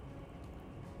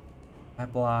 I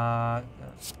block.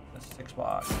 That's 6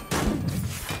 block.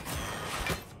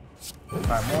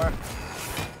 5 more.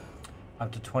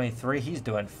 Up to 23. He's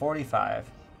doing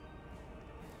 45.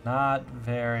 Not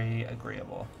very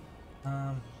agreeable.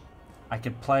 I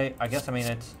could play. I guess I mean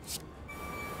it's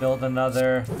build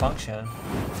another function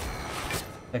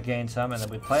to gain some, and then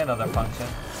we play another function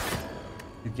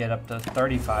to get up to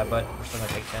 35. But we're still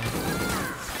gonna take 10.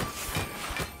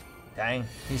 Dang,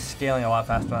 he's scaling a lot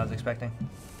faster than I was expecting.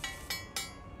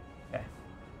 Okay.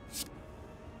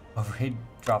 Overheat,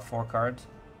 drop 4 cards.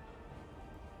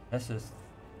 This is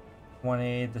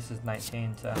 20, this is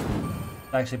 19, so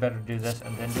it's actually better to do this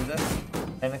and then do this,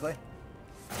 technically.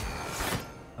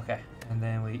 Okay, and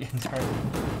then we in turn,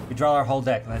 we draw our whole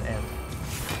deck and then end.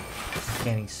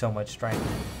 Gaining so much strength.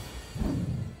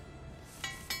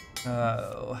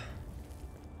 Oh.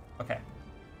 Okay.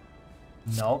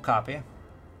 Null copy.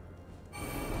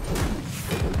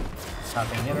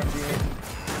 Copying energy.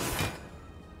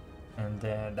 And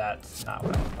then that's not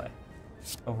what I want to play.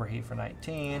 Overheat for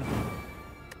 19.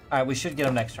 Alright, we should get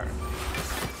him next turn.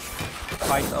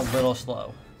 Fight's a little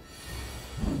slow.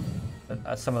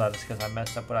 But some of that is because I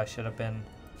messed up what I should have been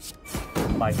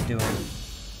like doing.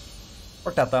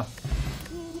 Worked out though.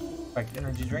 Like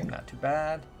energy drink, not too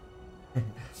bad.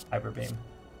 Hyper beam.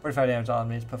 45 damage all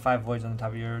enemies. Put 5 voids on the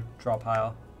top of your draw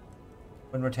pile.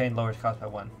 When retained, lowers cost by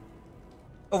 1.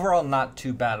 Overall, not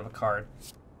too bad of a card.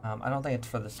 I don't think it's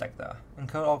for this deck though.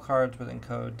 Encode all cards with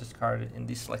encode discarded in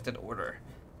the selected order.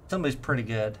 Somebody's pretty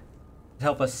good to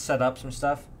help us set up some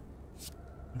stuff.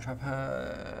 Trap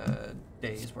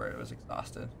days where it was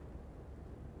exhausted.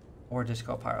 Or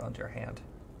discard pile into your hand.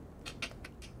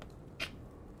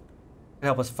 Could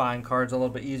help us find cards a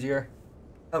little bit easier.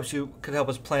 Could help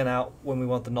us plan out when we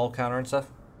want the null counter and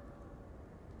stuff.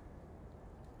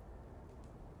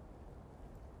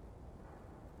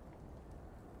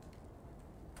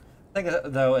 I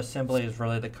think though assembly is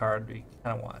really the card we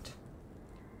kind of want.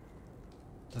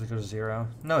 Does it go to 0?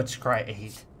 No, it's scry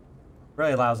 8.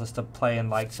 Really allows us to play in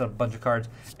like a bunch of cards,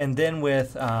 and then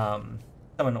with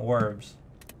summon orbs,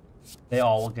 they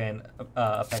all will gain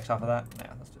effects off of that.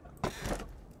 Yeah, let's do that.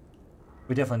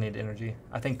 We definitely need energy.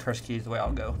 I think Curse Key is the way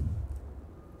I'll go.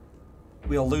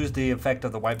 We'll lose the effect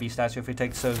of the White Beast statue if we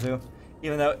take Sozu,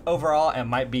 even though overall it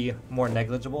might be more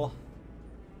negligible.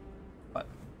 But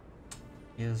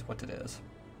it is what it is.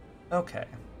 Okay.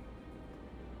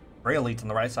 3 elites on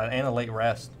the right side and a late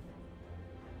rest.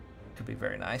 Could be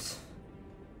very nice.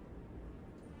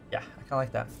 Yeah, I kind of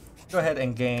like that. Go ahead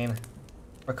and gain,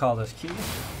 recall this key.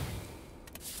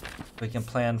 We can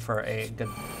plan for a good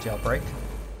jailbreak.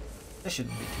 This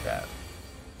shouldn't be too bad.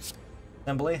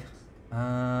 Assembly.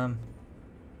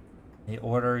 The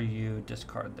order you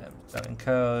discard them. So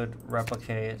encode,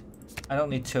 replicate. I don't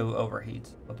need 2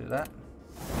 overheats. We'll do that.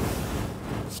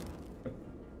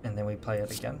 And then we play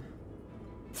it again.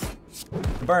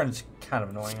 The burn's kind of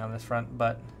annoying on this front,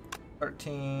 but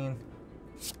 13.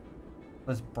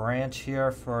 Let's branch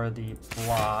here for the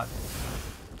block.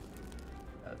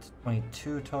 That's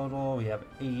 22 total. We have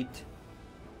 8.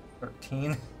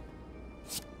 13.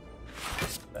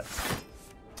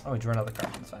 Oh, we drew another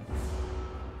card. That's fine.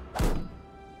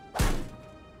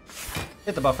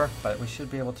 Hit the buffer, but we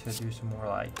should be able to do some more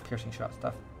like piercing shot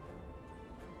stuff.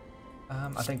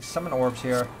 I think summon orbs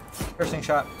here. Piercing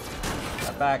shot.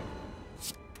 That back.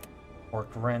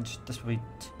 Forked Wrench. This will be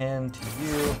 10 to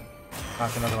you.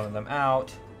 Knock another one of them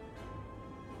out.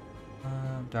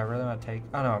 Do I really want to take...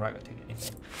 Oh no, I'm not going to take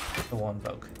anything. The one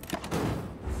invoke.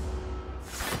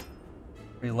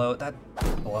 Reload. That's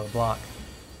a lot of block.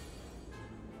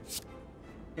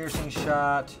 Piercing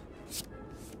shot.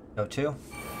 Go 2.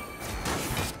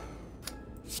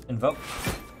 Invoke.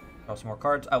 Draw some more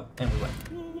cards. Oh, and we win.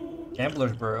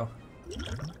 Gambler's Brew.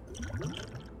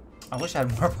 I wish I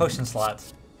had more potion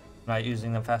slots. I'm not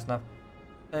using them fast enough.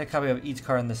 A copy of each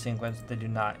card in the sequence. They do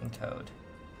not encode.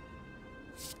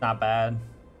 Not bad.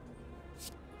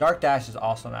 Dark Dash is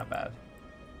also not bad.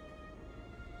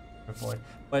 Avoid.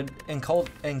 But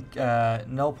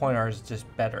Null Pointer is just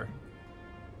better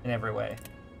in every way.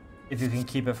 If you can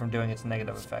keep it from doing its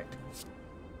negative effect.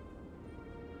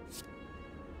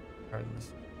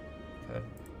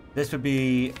 This would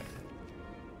be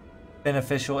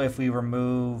beneficial if we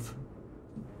remove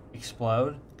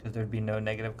Explode, because there'd be no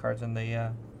negative cards in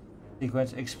the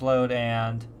sequence. Explode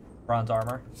and Bronze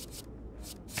Armor.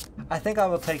 I think I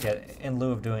will take it in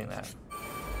lieu of doing that.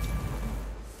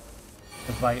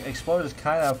 Because like Explode has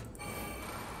kind of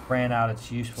ran out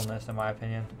its usefulness in my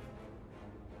opinion.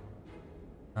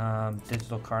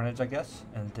 Digital Carnage, I guess,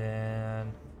 and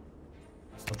then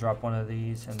we'll drop one of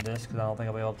these and this because I don't think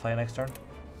I'll be able to play next turn.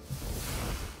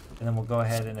 And then we'll go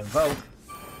ahead and invoke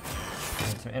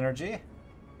and some energy.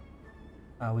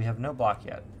 We have no block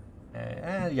yet.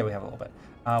 Yeah, we have a little bit.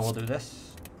 We'll do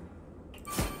this.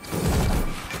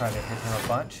 Try to hit him a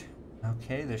bunch.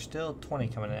 Okay, there's still 20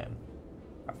 coming in.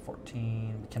 Got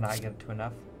 14. We cannot get it to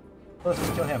enough. Well, let's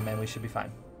just kill him, and we should be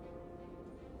fine.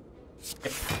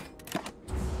 Yep.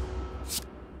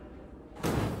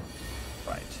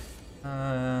 Right.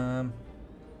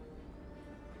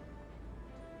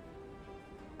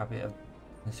 Copy of.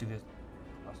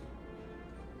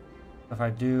 If I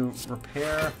do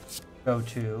repair, go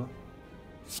to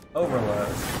overload,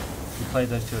 we play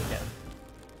those 2 again.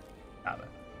 Got it.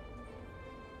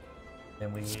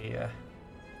 Then we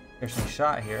piercing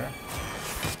shot here.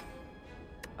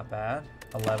 Not bad.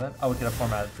 11. Oh, we could have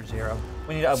formatted for 0.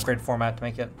 We need to upgrade format to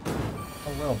make it a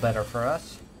little better for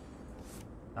us.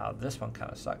 Now this one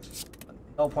kind of sucks.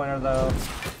 Null Pointer though.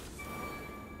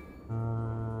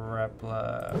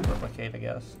 Replicate, I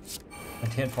guess.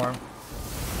 Intent form.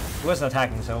 He wasn't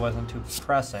attacking, so it wasn't too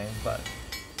pressing, but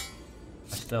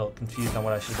I'm still confused on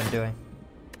what I should have been doing.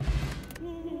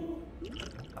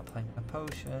 Not playing a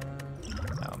potion.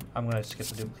 No, I'm gonna skip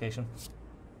the duplication.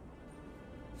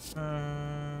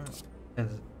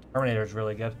 Terminator is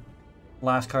really good.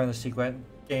 Last card in the sequence.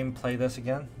 Game, play this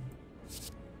again.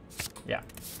 Yeah.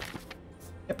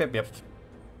 Yep.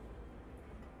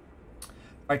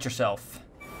 Fight yourself.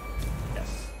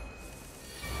 Yes.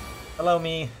 Hello,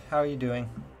 me. How are you doing?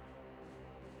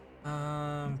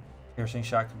 Piercing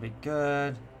shot could be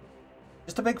good.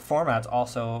 Just a big format's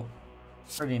also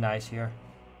pretty nice here.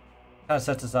 Kind of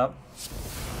sets us up.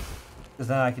 Because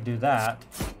then I could do that.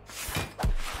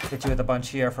 Get you with a bunch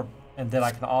here for, and then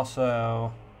I can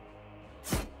also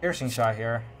piercing shot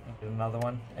here and get another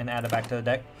one and add it back to the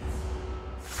deck.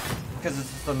 Because it's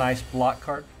just a nice block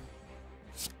card.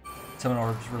 Summon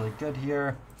Orb is really good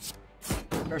here.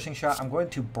 Piercing shot. I'm going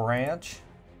to branch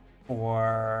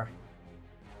for.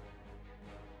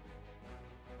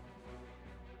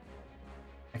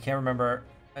 I can't remember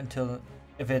until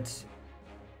if it's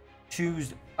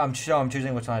choose. I'm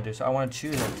choosing which one I do. So I want to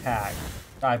choose attack.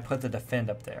 I put the defend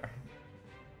up there.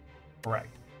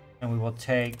 Correct. And we will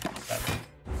take 7.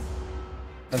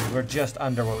 Because we're just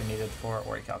under what we needed for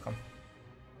Orichalcum.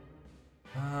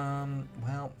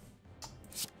 Well.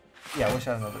 Yeah, I wish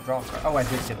I had another draw card. Oh, I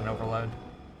did get an overload.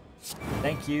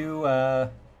 Thank you,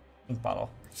 ink bottle.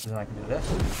 So then I can do this.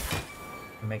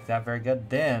 And make that very good.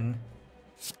 Then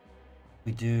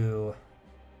we do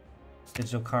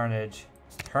Digital Carnage,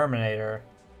 Terminator,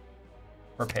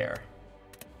 Repair.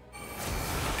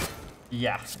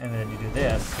 Yeah, and then you do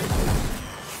this.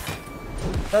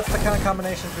 That's the kind of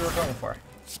combinations we were going for.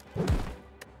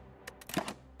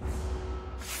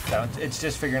 So it's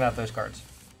just figuring out those cards.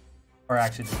 Or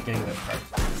actually just getting those cards.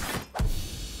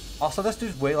 Also, this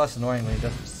dude's way less annoying when he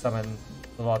does summon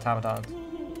little automatons.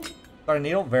 Got a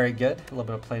needle, very good. A little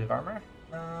bit of plated armor.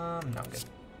 Not good.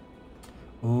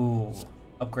 Ooh,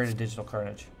 upgraded Digital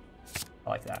Carnage. I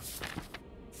like that.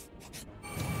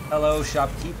 Hello,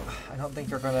 shopkeep. I don't think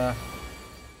you're gonna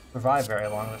survive very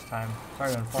long this time.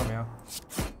 Sorry to inform you.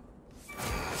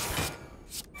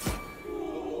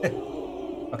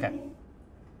 Okay.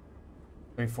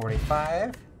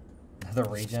 345. Another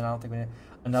region. I don't think we need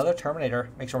another Terminator.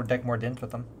 Make sure we deck more dents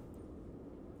with them.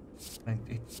 And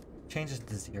it changes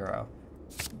to 0.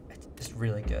 It's just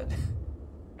really good.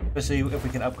 Especially if we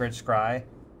can upgrade Scry.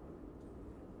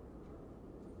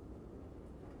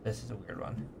 This is a weird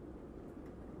one.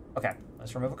 Okay,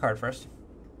 let's remove a card first.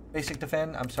 Basic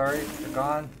defend, I'm sorry, they're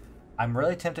gone. I'm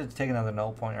really tempted to take another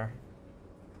null pointer.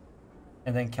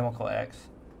 And then chemical X.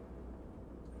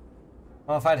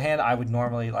 Modified hand, I would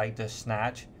normally like just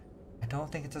snatch. I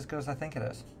don't think it's as good as I think it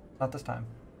is. Not this time.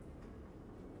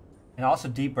 And also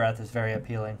deep breath is very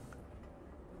appealing.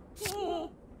 Just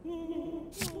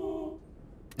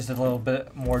a little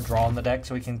bit more draw in the deck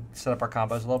so we can set up our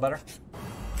combos a little better.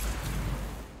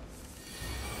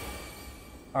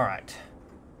 Alright.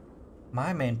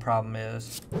 My main problem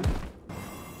is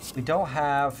we don't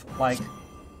have like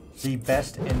the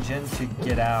best engine to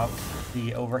get out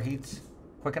the overheats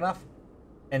quick enough.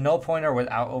 And null pointer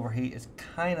without overheat is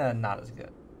kinda not as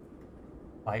good.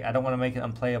 Like I don't want to make it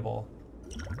unplayable.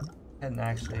 And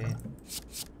actually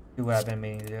do what I've been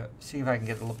meaning to do. See if I can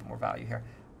get a little bit more value here.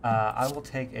 I will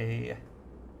take a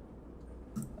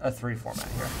 3 format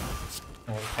here.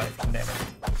 And we'll play some damage.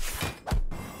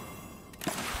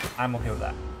 I'm okay with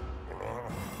that.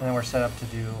 And then we're set up to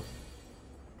do...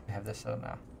 We have this set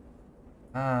up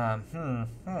now.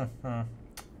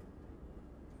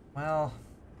 Well...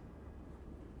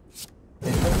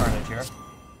 They put Carnage here.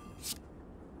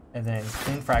 And then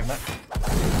Clean Fragment.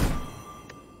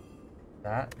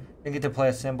 That. Didn't get to play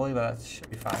Assembly, but that should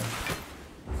be fine.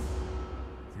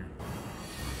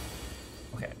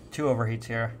 Okay, 2 overheats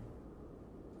here.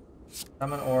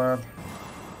 Summon Orb.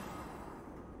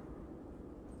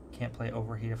 Can't play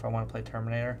Overheat if I want to play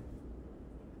Terminator.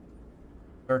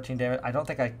 13 damage. I don't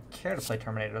think I care to play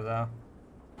Terminator though.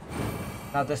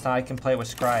 Not this time. I can play it with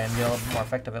Scry and get a little bit more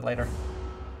effective at later.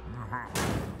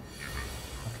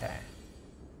 Okay.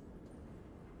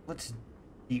 Let's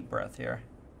deep breath here.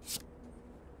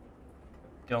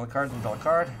 Get all the cards and draw a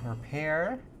card.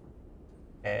 Repair.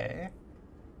 Okay.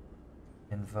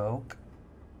 Invoke.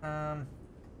 Yeah,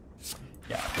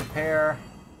 repair.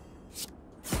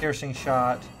 Piercing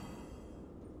shot.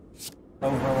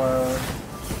 Overload.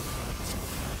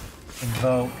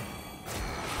 Invoke.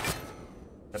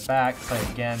 The back, play it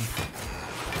again.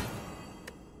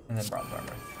 And then bronze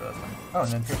armor. So that's fine. Oh,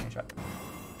 and then piercing shot.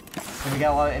 And we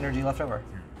got a lot of energy left over.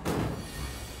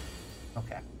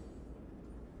 Okay.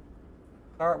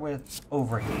 Start with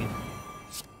overheat.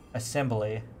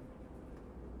 Assembly.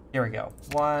 Here we go.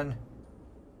 1.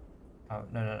 Oh,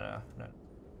 no.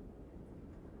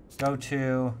 Go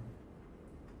to.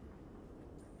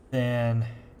 Then.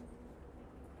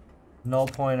 Null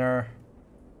pointer.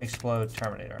 Explode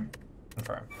Terminator.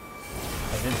 Confirm.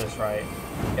 I did this right.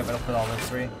 Yep, it'll put all those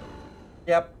 3.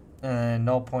 Yep. And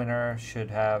null pointer should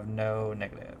have no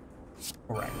negative.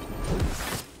 Correct.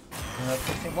 And that's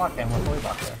 16 block, and we're fully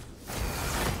blocked there.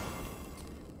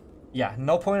 Yeah,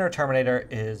 null pointer Terminator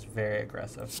is very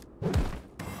aggressive.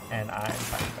 And I'm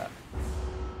fine with that.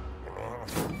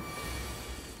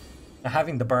 Now,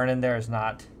 having the burn in there is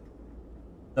not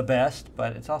the best,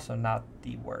 but it's also not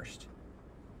the worst.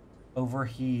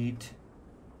 Overheat,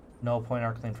 null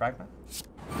pointer, clean fragment.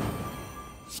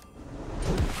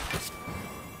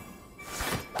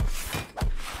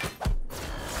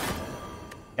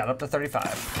 Got up to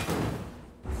 35.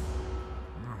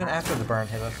 Even after the burn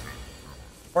hit us.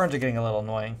 Burns are getting a little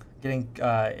annoying. Getting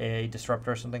a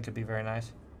disruptor or something could be very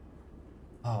nice.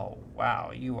 Oh,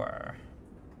 wow, you are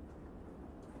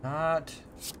not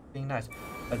being nice.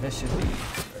 But this should be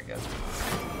very good.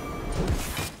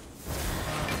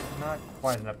 Not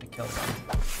quite enough to kill them.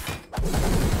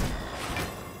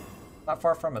 Not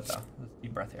far from it, though. Let's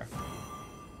deep breath here.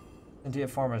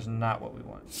 Sentient form is not what we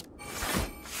want.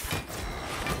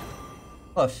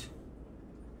 Close.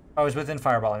 If I was within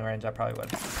fireballing range, I probably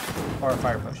would. Or a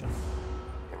fire potion.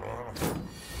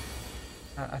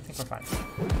 I think we're fine.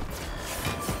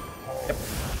 Yep.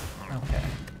 Okay.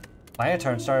 My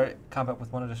turn started combat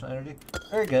with 1 additional energy.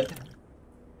 Very good.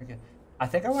 Very good. I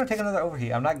think I want to take another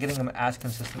overheat. I'm not getting them as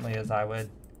consistently as I would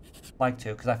like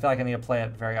to, because I feel like I need to play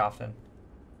it very often.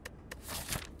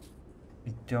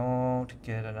 We don't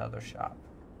get another shot.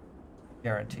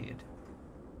 Guaranteed.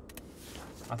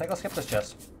 I think I'll skip this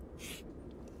chest.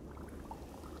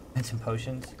 And some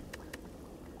potions.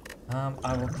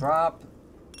 I will drop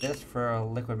this for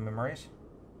liquid memories.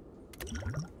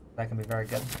 That can be very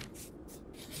good.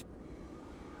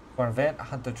 For an event,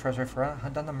 hunt the treasure for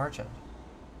hunt down the merchant.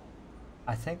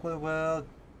 I think we will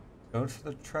go to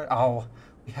the treasure. Oh,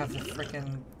 we have the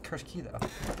freaking cursed key though.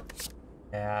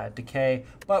 Yeah, decay,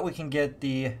 but we can get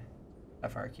the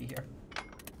fire key here.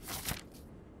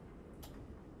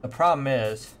 The problem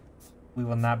is, we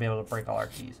will not be able to break all our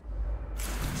keys.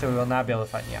 So we will not be able to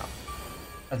fight Meow.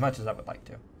 As much as I would like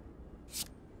to.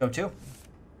 Go to.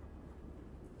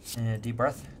 And deep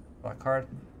breath. Black card.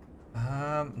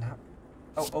 No.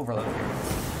 Oh, overload here.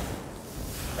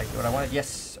 Did I get what I wanted?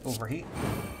 Yes, overheat.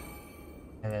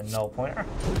 And then null pointer.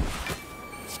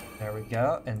 There we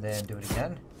go. And then do it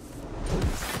again.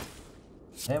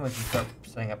 Then we can start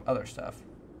setting up other stuff.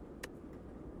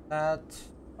 That's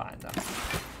fine though.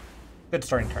 Good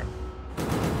starting turn.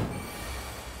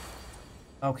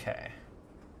 Okay.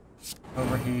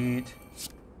 Overheat.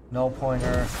 Null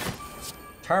pointer.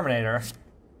 Terminator.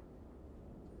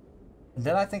 And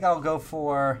then I think I'll go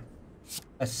for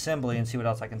assembly and see what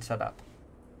else I can set up.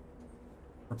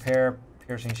 Repair,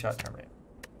 piercing shot, terminate.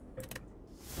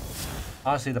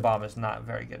 Honestly, the bomb is not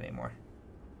very good anymore.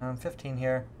 15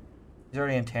 here. He's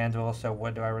already intangible, so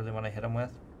what do I really want to hit him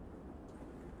with?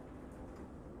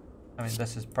 I mean,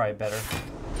 this is probably better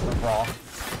overall.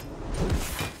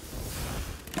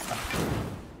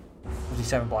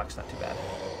 57 blocks, not too bad.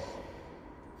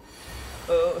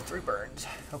 Oh, 3 burns.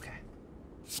 Okay.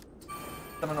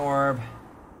 Summon orb.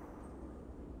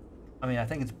 I mean, I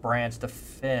think it's branch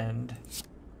defend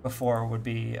before would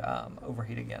be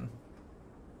overheat again.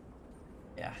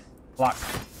 Yeah. Block.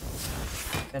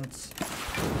 Fence.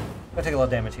 I'm gonna take a little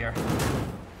damage here.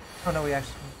 Oh no,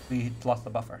 we lost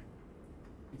the buffer.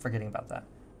 Keep forgetting about that.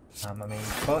 I mean,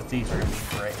 both these are gonna be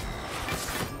great.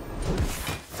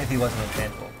 If he wasn't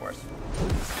intangible, of course.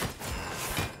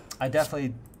 I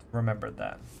definitely remembered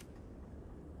that.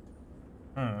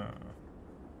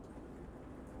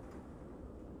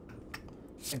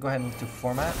 Go ahead and let's do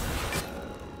format.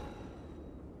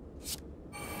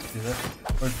 Let's do this.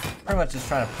 We're pretty much just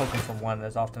trying to poke him from one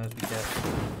as often as we get.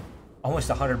 Almost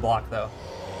 100 block though.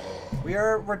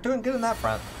 We're doing good in that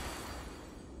front.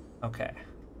 Okay.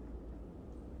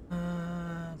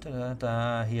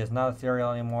 He is not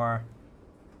ethereal anymore.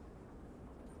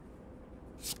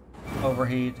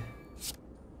 Overheat.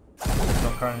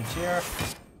 No carnage here.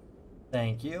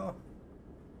 Thank you.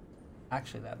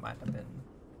 Actually, that might have been.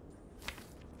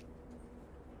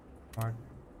 Or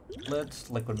let's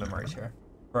liquid memories here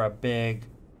for a big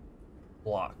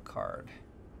block card,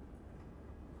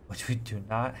 which we do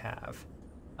not have.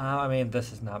 I mean,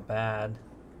 this is not bad.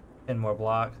 10 more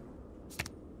block.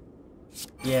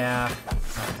 Yeah,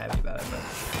 not happy about it, but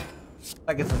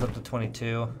that gets us up to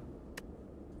 22.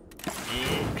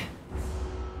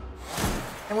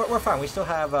 And we're fine. We still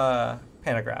have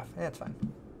pantograph. Yeah, it's fine.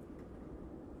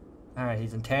 All right,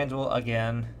 he's intangible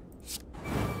again.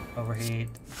 Overheat,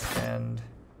 and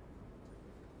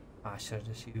I should have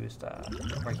just used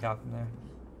break out from there.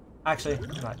 Actually,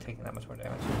 I'm not taking that much more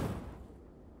damage.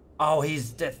 Oh,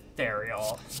 he's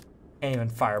ethereal. Can't even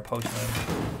fire potion him.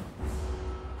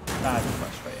 That's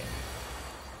frustrating.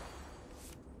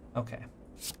 Okay.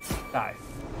 Die.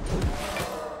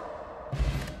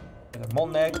 Another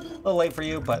molten egg. A little late for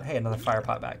you, but hey, another fire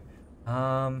pot back.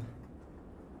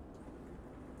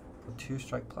 2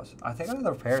 strike plus. I think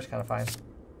another repair is kind of fine.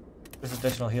 This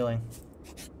additional healing.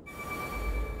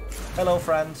 Hello,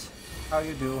 friends. How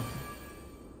you do?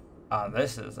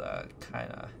 This is a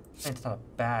kind of. It's not a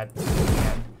bad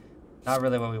hand. Not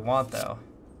really what we want, though.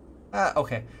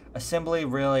 Okay. Assembly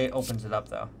really opens it up,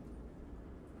 though.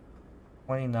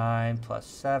 29 plus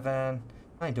 7. I'm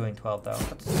only doing 12, though.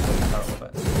 Let's start a little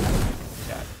bit.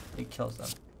 Yeah, it kills them.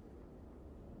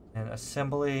 And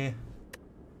assembly.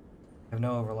 I have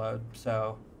no overload,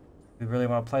 so. We really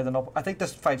want to play the Null. I think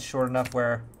this fight's short enough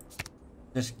where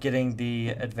just getting the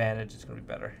advantage is going to be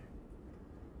better.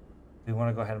 We want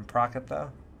to go ahead and proc it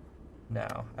though?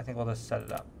 No, I think we'll just set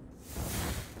it up.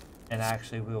 And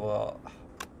actually we will...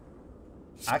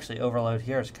 Actually overload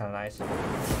here is kind of nice.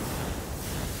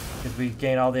 Because we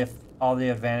gain all the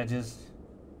advantages.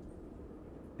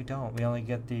 We don't. We only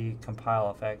get the compile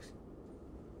effects.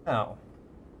 No.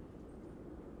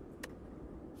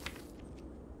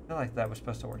 I feel like that was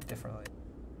supposed to work differently.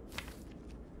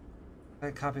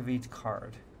 A copy of each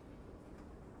card.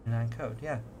 And on code,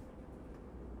 yeah.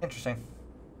 Interesting.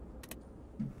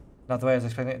 Not the way I was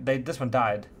expecting it. This one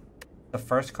died. The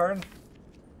first card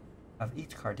of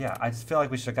each card, yeah. I just feel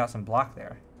like we should have got some block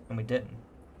there, and we didn't.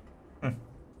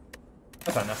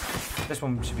 That's not enough. This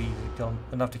one should be easy to kill,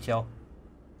 enough to kill.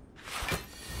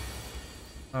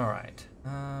 Alright.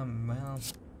 Well.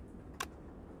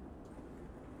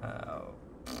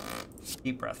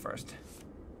 Deep breath first.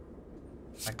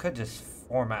 I could just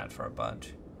format for a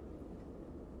bunch.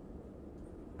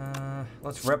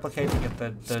 Let's replicate to get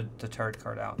the turret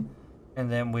card out.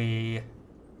 And then we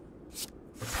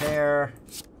repair,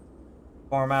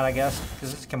 format, I guess,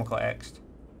 because this is chemical X'd.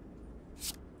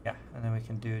 Yeah, and then we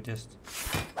can do just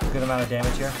a good amount of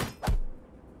damage here.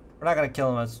 We're not going to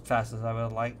kill him as fast as I would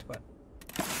have liked, but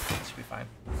it should be fine.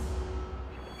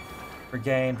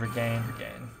 Regained.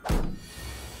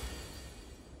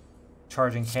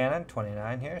 Charging cannon,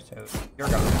 29 here, so you're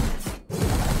gone.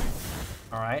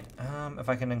 Alright, if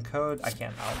I can encode, I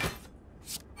can't.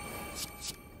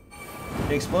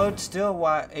 The explode still,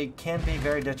 why it can be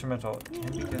very detrimental. It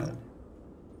can be good.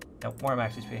 Nope, more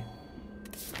max HP.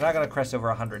 We're not gonna crest over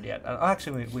 100 yet.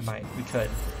 Actually, we might. We could.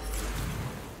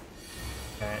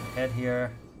 And head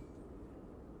here.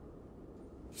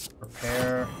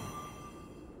 Repair.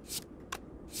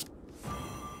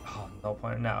 Oh, no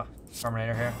point. No.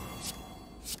 Terminator here.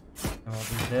 And we'll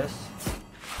do this.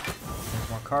 There's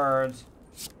more cards.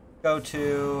 Go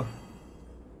to.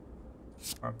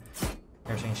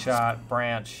 Piercing shot.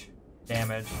 Branch.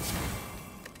 Damage.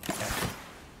 Okay.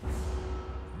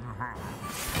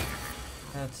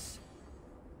 That's.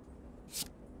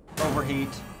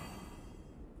 Overheat.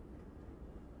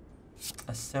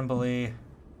 Assembly.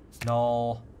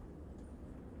 Null.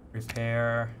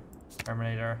 Repair.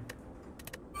 Terminator.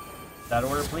 That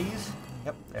order, please.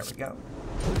 Yep, there we go.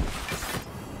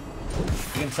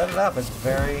 You can set it up. It's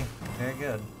very, very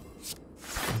good.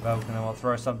 Invoke, and then we'll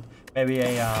throw some, maybe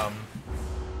yeah,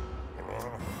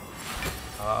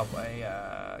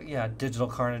 digital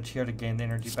carnage here to gain the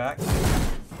energy back.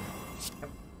 Yep.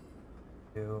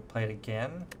 To play it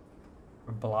again.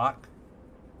 Or block.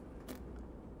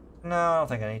 No, I don't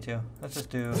think I need to. Let's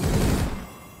just do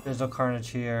digital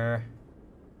carnage here.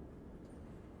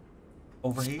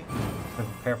 Overheat to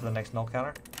prepare for the next null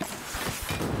counter.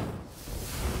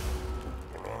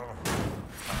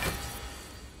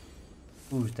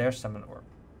 Ooh, there's summon orb.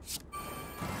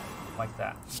 Like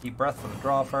that. Deep breath for the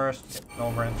draw first. Get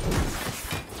null wrench.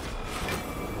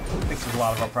 Fixes a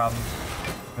lot of our problems.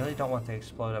 Really don't want to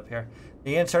explode up here.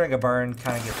 The inserting a burn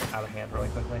kind of gets out of hand really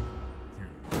quickly.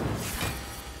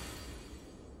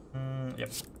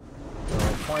 Yep.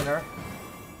 Null pointer.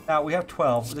 Now we have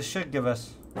 12. This should give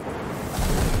us.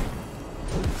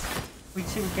 We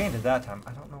gained it that time.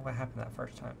 I don't know what happened that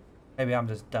first time. Maybe I'm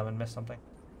just dumb and missed something.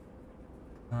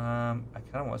 I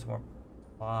kind of want some more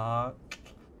block.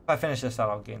 If I finish this out,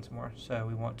 I'll gain some more. So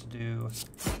we want to do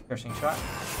piercing shot.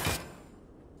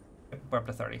 Yep, we're up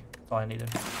to 30. That's all I needed.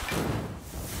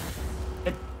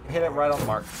 Hit it right on the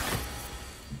mark.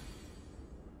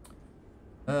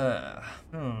 I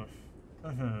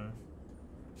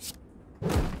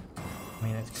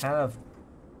mean, it's kind of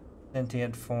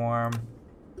sentient form.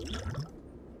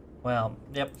 Well,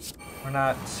 yep. We're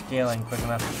not scaling quick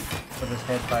enough for this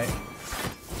head fight.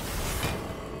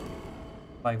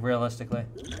 Like, realistically.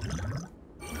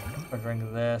 We're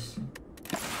drinking this.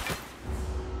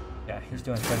 Yeah, he's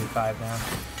doing 35 now.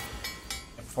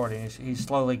 At 40, he's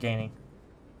slowly gaining.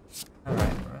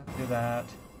 Alright, we're gonna do that.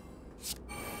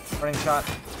 Running shot.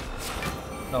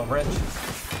 No, wrench.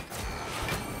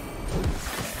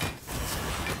 Okay.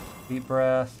 Deep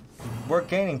breath. We're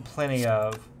gaining plenty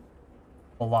of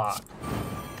block.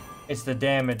 It's the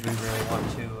damage we really want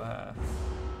to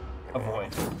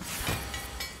avoid.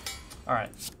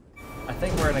 Alright. I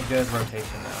think we're in a good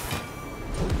rotation now.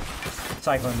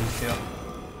 Cycling these two.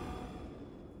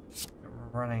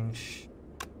 Running.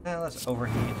 Let's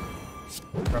overheat.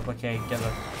 Replicate. Get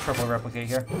a triple replicate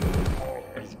here.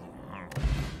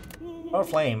 Auto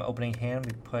flame. Opening hand.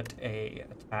 We put a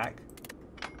attack.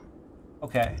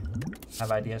 Okay.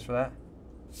 Have ideas for that?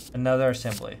 Another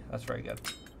assembly. That's very good.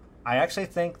 I actually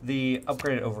think the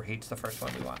upgraded overheat's the first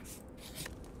one we want.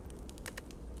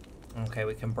 Okay,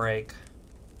 we can break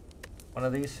one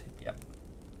of these. Yep.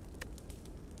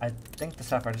 I think the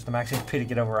Sapphire just to max HP to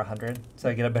get over 100, so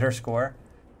I get a better score.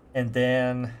 And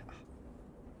then,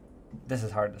 this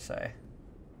is hard to say.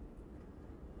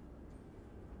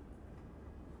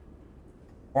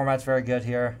 Format's very good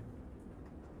here.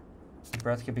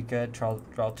 Breath could be good. Draw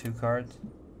 2 cards.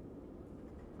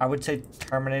 I would say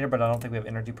Terminator, but I don't think we have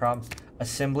energy problems.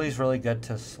 Assembly is really good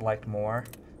to select more,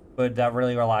 but that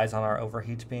really relies on our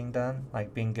overheats being done,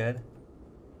 like being good.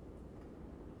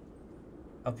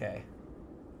 Okay.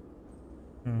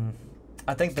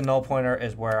 I think the null pointer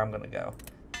is where I'm gonna go.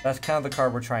 That's kind of the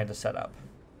card we're trying to set up.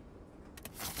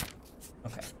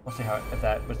 Okay, we'll see if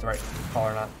that was the right call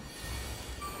or not.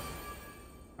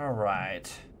 All right.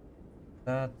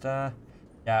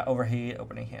 Yeah, overheat,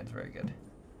 opening hands, very good.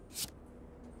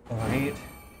 Overheat.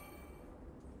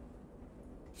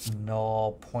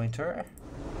 Null pointer.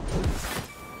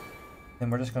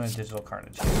 And we're just going to digital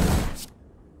carnage.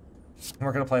 And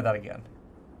we're going to play that again.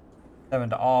 7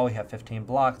 to all. We have 15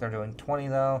 block. They're doing 20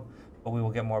 though, but we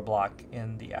will get more block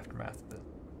in the aftermath.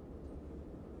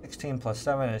 16 plus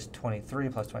 7 is 23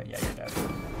 plus 20. Yeah, you're dead.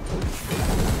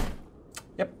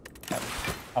 Yep. That's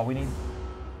all we need.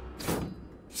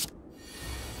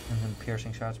 And then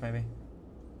piercing shots, maybe.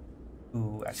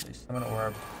 Ooh, actually, summon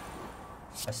orb.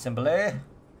 Assembly.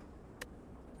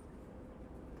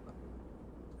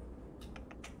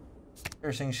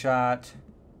 Piercing shot.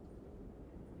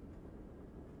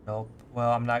 Nope.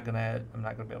 Well, I'm not gonna be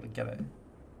able to get it.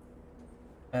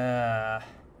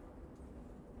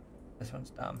 This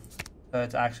one's dumb. So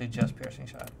it's actually just piercing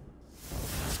shot.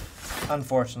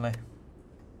 Unfortunately.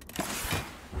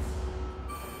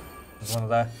 It's one of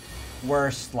the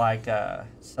worst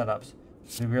setups.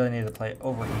 We really need to play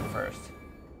overheat first.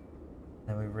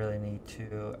 Then we really need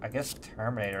to, I guess,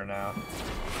 Terminator now.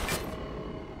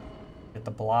 Get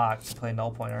the block to play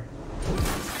Null Pointer.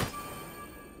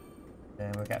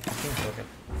 Then we got 15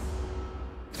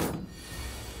 token.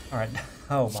 Alright.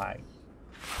 Oh my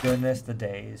goodness, the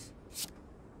days.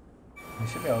 We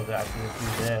should be able to actually do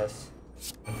this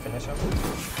and finish him.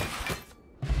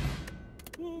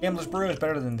 Gambler's Brew is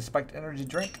better than the spiked energy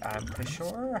drink, I'm pretty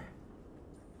sure.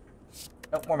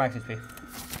 Oh, more max HP.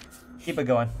 Keep it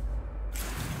going.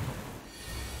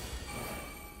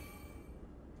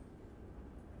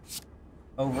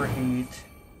 Overheat.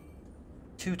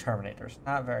 2 Terminators.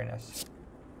 Not very nice.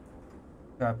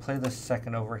 Do I play the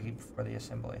second overheat before the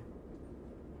assembly?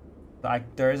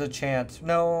 There is a chance.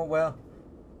 No, well,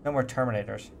 no more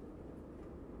Terminators.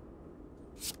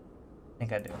 I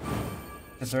think I do.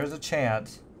 Because there is a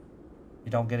chance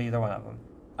you don't get either one of them.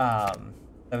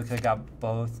 That we could have got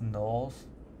both Nulls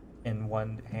in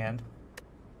one hand,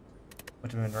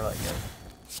 which would have been really good.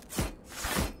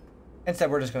 Instead,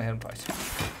 we're just going to hit them twice.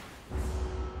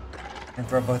 And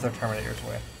throw both our Terminators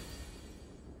away.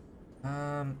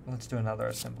 Let's do another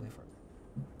assembly for.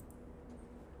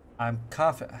 I'm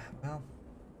confident. Well,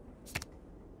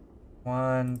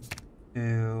 1,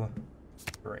 2,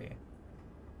 3.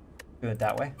 Do it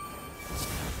that way.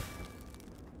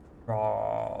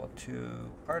 Draw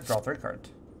 2 cards. Draw 3 cards.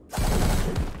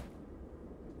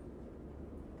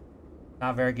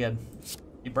 Not very good.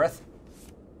 Deep breath.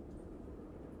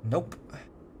 Nope.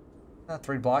 Not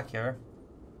 3 block here.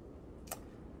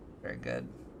 Very good.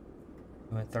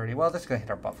 Doing 30. Well, this is gonna hit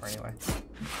our buffer anyway.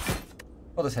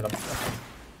 We'll just hit him.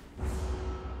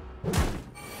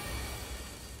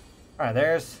 Alright,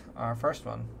 there's our first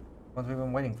one. Ones we've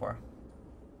been waiting for.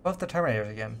 Both the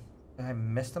Terminators again. Did I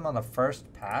miss them on the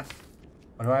first pass?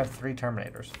 Or do I have 3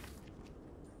 Terminators?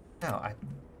 No,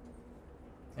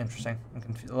 Interesting. I'm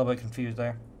a little bit confused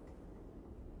there.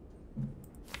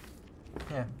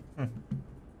 Yeah.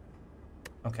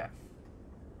 Okay.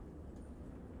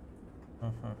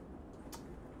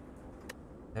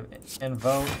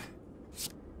 Invoke,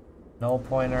 Null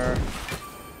Pointer,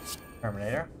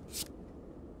 Terminator,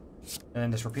 and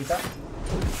then just repeat that.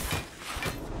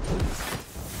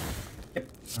 Yep.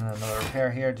 And another repair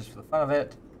here just for the fun of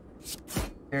it.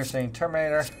 Piercing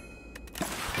Terminator.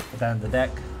 Put that in the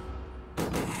deck.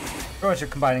 Pretty much you're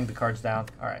combining the cards down.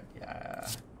 Alright, yeah.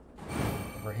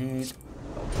 Overheat,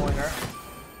 Null Pointer.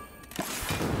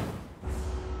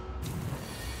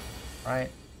 Right.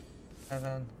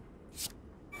 7.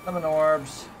 Summon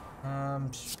orbs.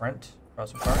 Sprint. Draw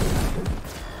some cards.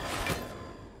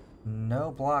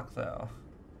 No block though.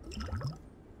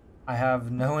 I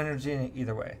have no energy in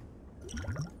either way.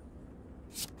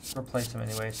 Replace them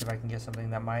anyway. See if I can get something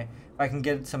that might. If I can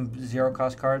get some 0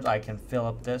 cost cards, I can fill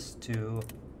up this to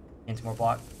gain some more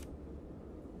block.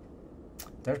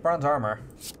 There's bronze armor.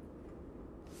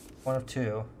 1 of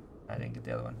 2. I didn't get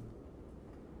the other one.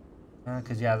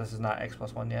 Because, yeah, this is not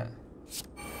X+1 yet.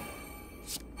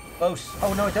 Close.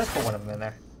 Oh, no, it does put one of them in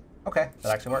there. Okay,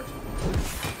 that actually works.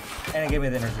 And it gave me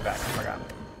the energy back. I forgot.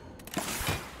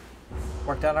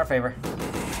 Worked out in our favor.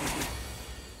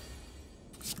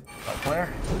 Null Pointer.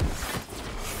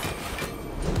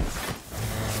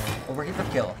 Overheat for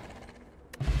kill.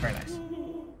 Very nice.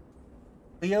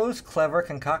 Leo's Clever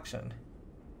Concoction.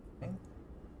 Okay.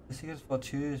 The seekers will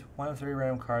choose 1 of 3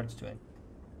 random cards to it.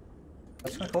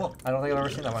 That's kind of cool. I don't think I've ever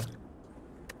seen that one.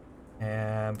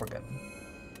 And we're good.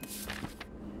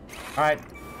 Alright.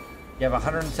 You have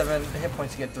 107 hit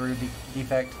points to get through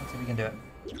defect. Let's see if we can do it.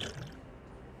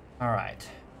 Alright.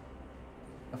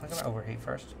 I'm gonna overheat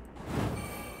first.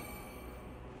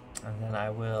 And then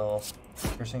I will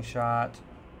piercing shot.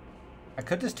 I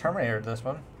could just Terminator this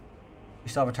one. We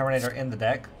still have a Terminator in the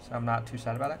deck, so I'm not too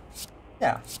sad about it.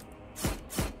 Yeah.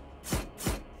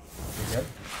 Pretty good.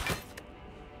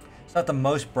 It's not the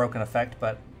most broken effect,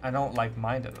 but I don't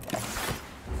mind it at all.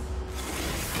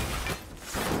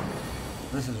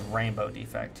 This is Rainbow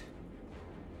Defect.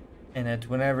 And it's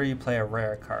whenever you play a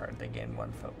rare card, they gain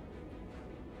 1 focus.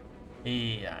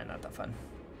 Yeah, not that fun.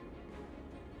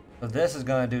 So this is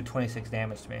going to do 26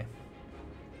 damage to me.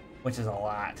 Which is a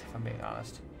lot, if I'm being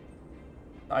honest.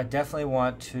 I definitely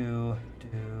want to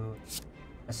do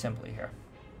assembly here.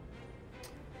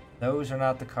 Those are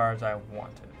not the cards I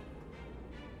wanted.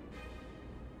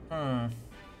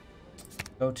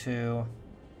 Go to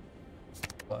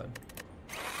Blood.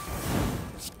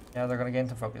 Yeah, they're gonna get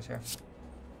into focus here.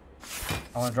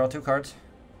 I want to draw 2 cards.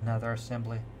 Another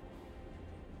assembly.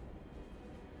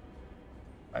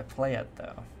 I play it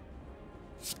though.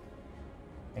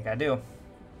 I think I do.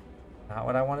 Not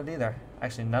what I wanted either.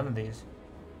 Actually, none of these.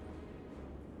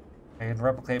 I can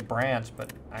replicate branch,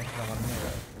 but I actually don't want to do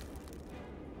that.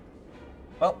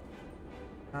 Well,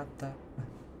 not the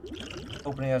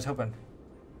opening I was hoping.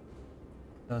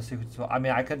 Those secrets. I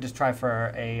mean, I could just try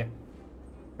for a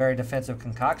very defensive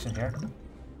concoction here.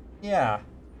 Yeah.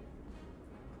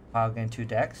 I'll gain 2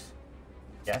 decks.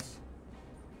 Yes.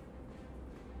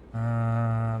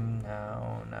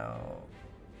 No.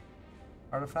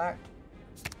 Artifact?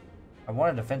 I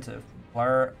want a defensive.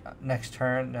 Blur next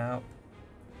turn, no.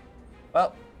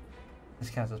 Well, this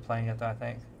counts as playing it though, I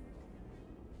think.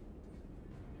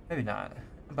 Maybe not.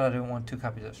 But I don't want 2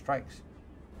 copies of strikes.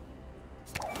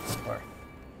 Blur.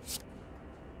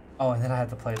 Oh, and then I have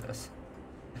to play this.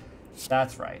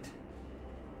 That's right.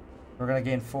 We're gonna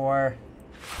gain 4.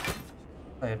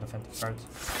 Play defensive cards.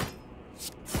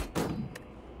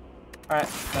 Alright,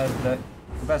 that's the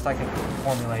best I can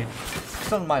formulate.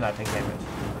 Still might not take damage.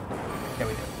 Okay,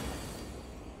 we do.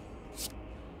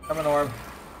 Summon Orb.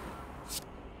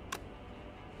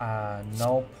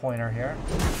 Null pointer here.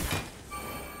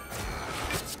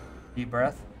 Deep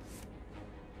breath.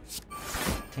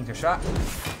 Tinker shot.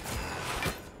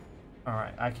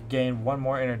 Alright, I could gain 1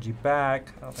 more energy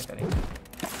back. I don't think I need to.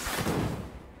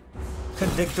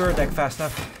 Couldn't dig through our deck fast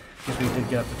enough. Because we did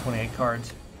get up to 28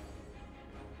 cards.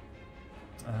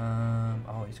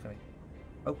 Oh, he's gonna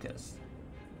focus.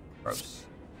 Gross.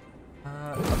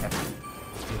 Okay.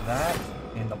 Let's do that.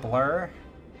 In the blur.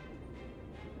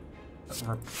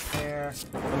 Repair.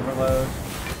 Overload.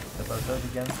 Load those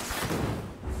again.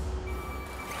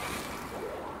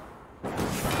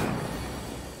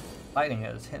 Lightning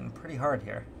is hitting pretty hard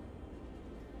here.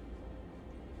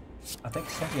 I think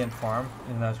sentient form,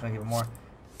 even though it's gonna give it more.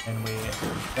 And we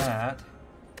do that.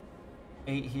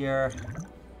 8 here.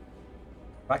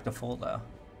 Back to full though.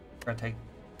 We're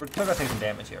still gonna take some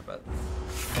damage here, but I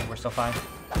think we're still fine.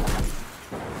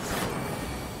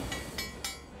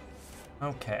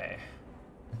 Okay.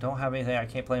 I don't have anything. I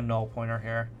can't play Null pointer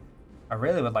here. I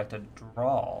really would like to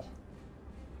draw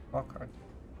cards.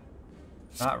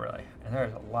 Not really. And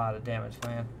there's a lot of damage,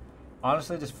 man.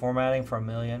 Honestly, just formatting for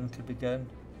 1,000,000 could be good.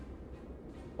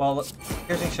 Well,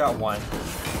 piercing shot 1.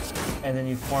 And then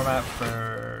you format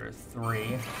for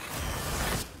 3.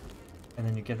 And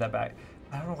then you get that back.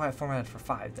 I don't know why I formatted for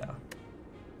 5 though.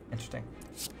 Interesting.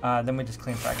 Then we just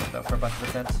clean fragment though for a bunch of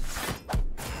defense.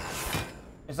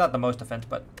 It's not the most defense,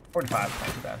 but 45 is not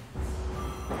too bad.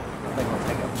 I think we'll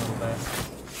take it up a little bit.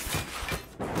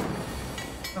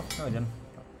 Oh, no we didn't.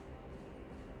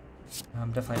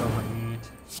 Definitely overheat.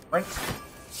 Sprint.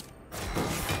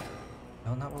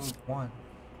 No, not what we want.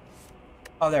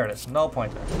 Oh, there it is. Null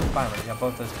pointer. Finally, we got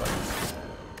both those players.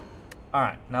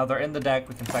 Alright, now they're in the deck,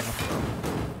 we can cycle through them.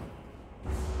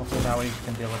 Hopefully now we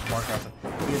can be a little more aggressive.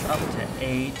 He is up to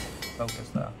 8. Focus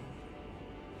though.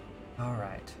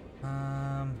 Alright.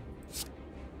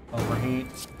 Overheat.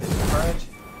 Courage.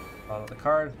 Follow the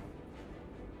card.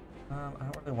 I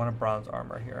don't really want a bronze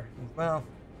armor here. Well.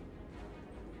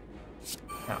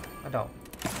 No, I don't.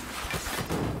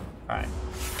 Alright.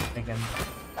 Thinking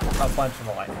a bunch of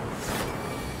the lightning.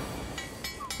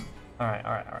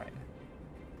 Alright.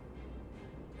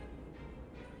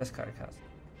 This card costs.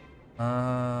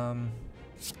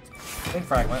 Big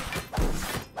fragment.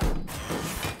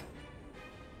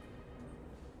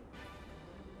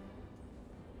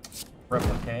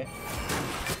 Replicate.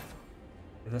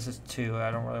 This is 2.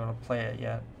 I don't really want to play it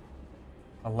yet.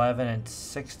 11 and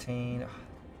 16.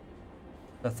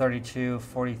 The 32,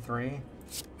 43.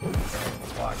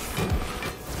 Block.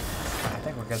 I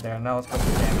think we're good there. Now let's go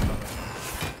for damage on this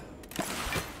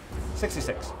one.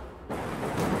 66.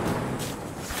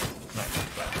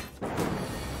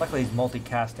 Luckily he's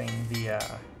multicasting the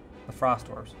frost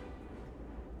orbs.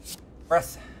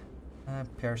 Breath.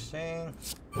 Piercing.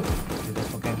 Do this,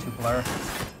 we'll gain 2 blur.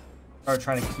 We're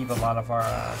trying to keep a lot of our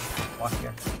block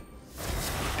here.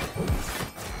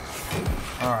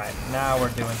 Alright, now we're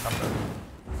doing something.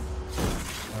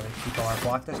 We're gonna keep all our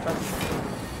block this turn.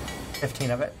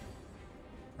 15 of it.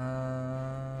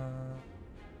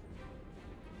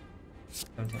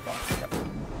 17 blocks, yep.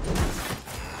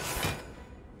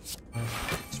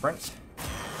 Sprint.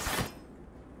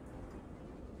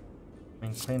 I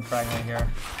mean, clean fragment here.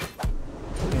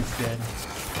 It's good.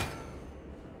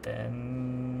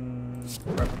 Then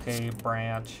replicate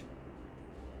branch.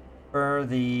 For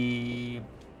the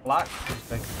block,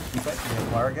 just like keep it in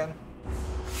the blur again.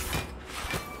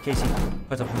 In case he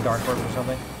puts up some dark orbs or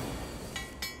something.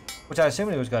 Which I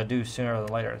assumed he was going to do sooner or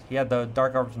later. He had the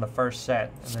dark orbs in the first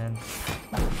set, and then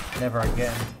never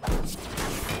again.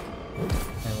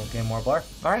 And we'll gain more blur.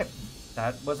 Alright,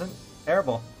 that wasn't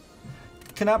terrible.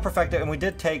 Cannot perfect it, and we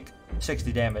did take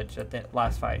 60 damage at the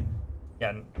last fight.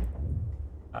 Yeah,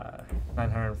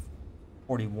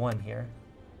 941 here.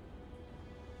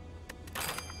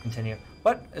 Continue.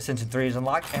 But Ascension 3 is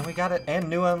unlocked, and we got it, and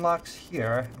new unlocks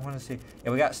here. I want to see.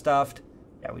 Yeah, we got stuffed.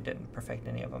 Yeah, we didn't perfect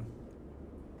any of them.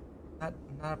 Not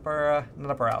up our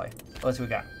alley. Let's see what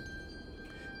we got.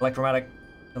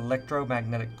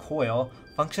 Electromagnetic coil.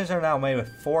 Functions are now made with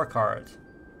 4 cards.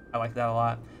 I like that a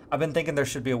lot. I've been thinking there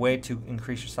should be a way to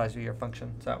increase the size of your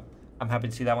function, so I'm happy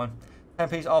to see that one.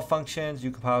 Timepiece, all functions you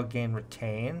compile, gain,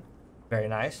 retain. Very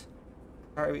nice.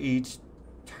 Each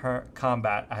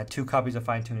combat, I had 2 copies of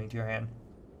fine tuning to your hand.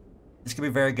 This could be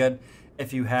very good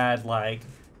if you had like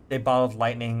they bottled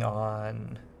lightning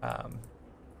on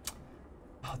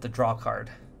the draw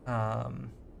card on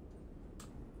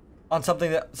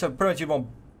something that, so pretty much you want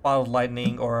bottled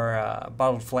lightning or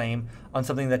bottled flame on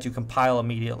something that you compile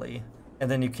immediately, and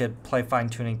then you could play fine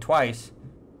tuning twice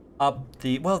up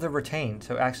the, well, they're retained,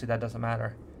 so actually that doesn't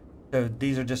matter. So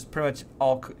these are just pretty much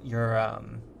all your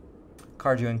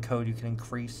cards you encode you can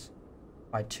increase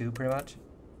by 2 pretty much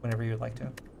whenever you'd like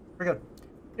to. Pretty good.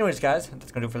 Anyways, guys,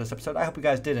 that's gonna do it for this episode. I hope you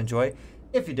guys did enjoy.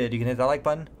 If you did, you can hit that like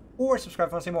button or subscribe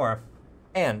if you want to see more.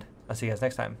 And I'll see you guys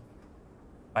next time.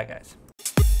 Bye, guys.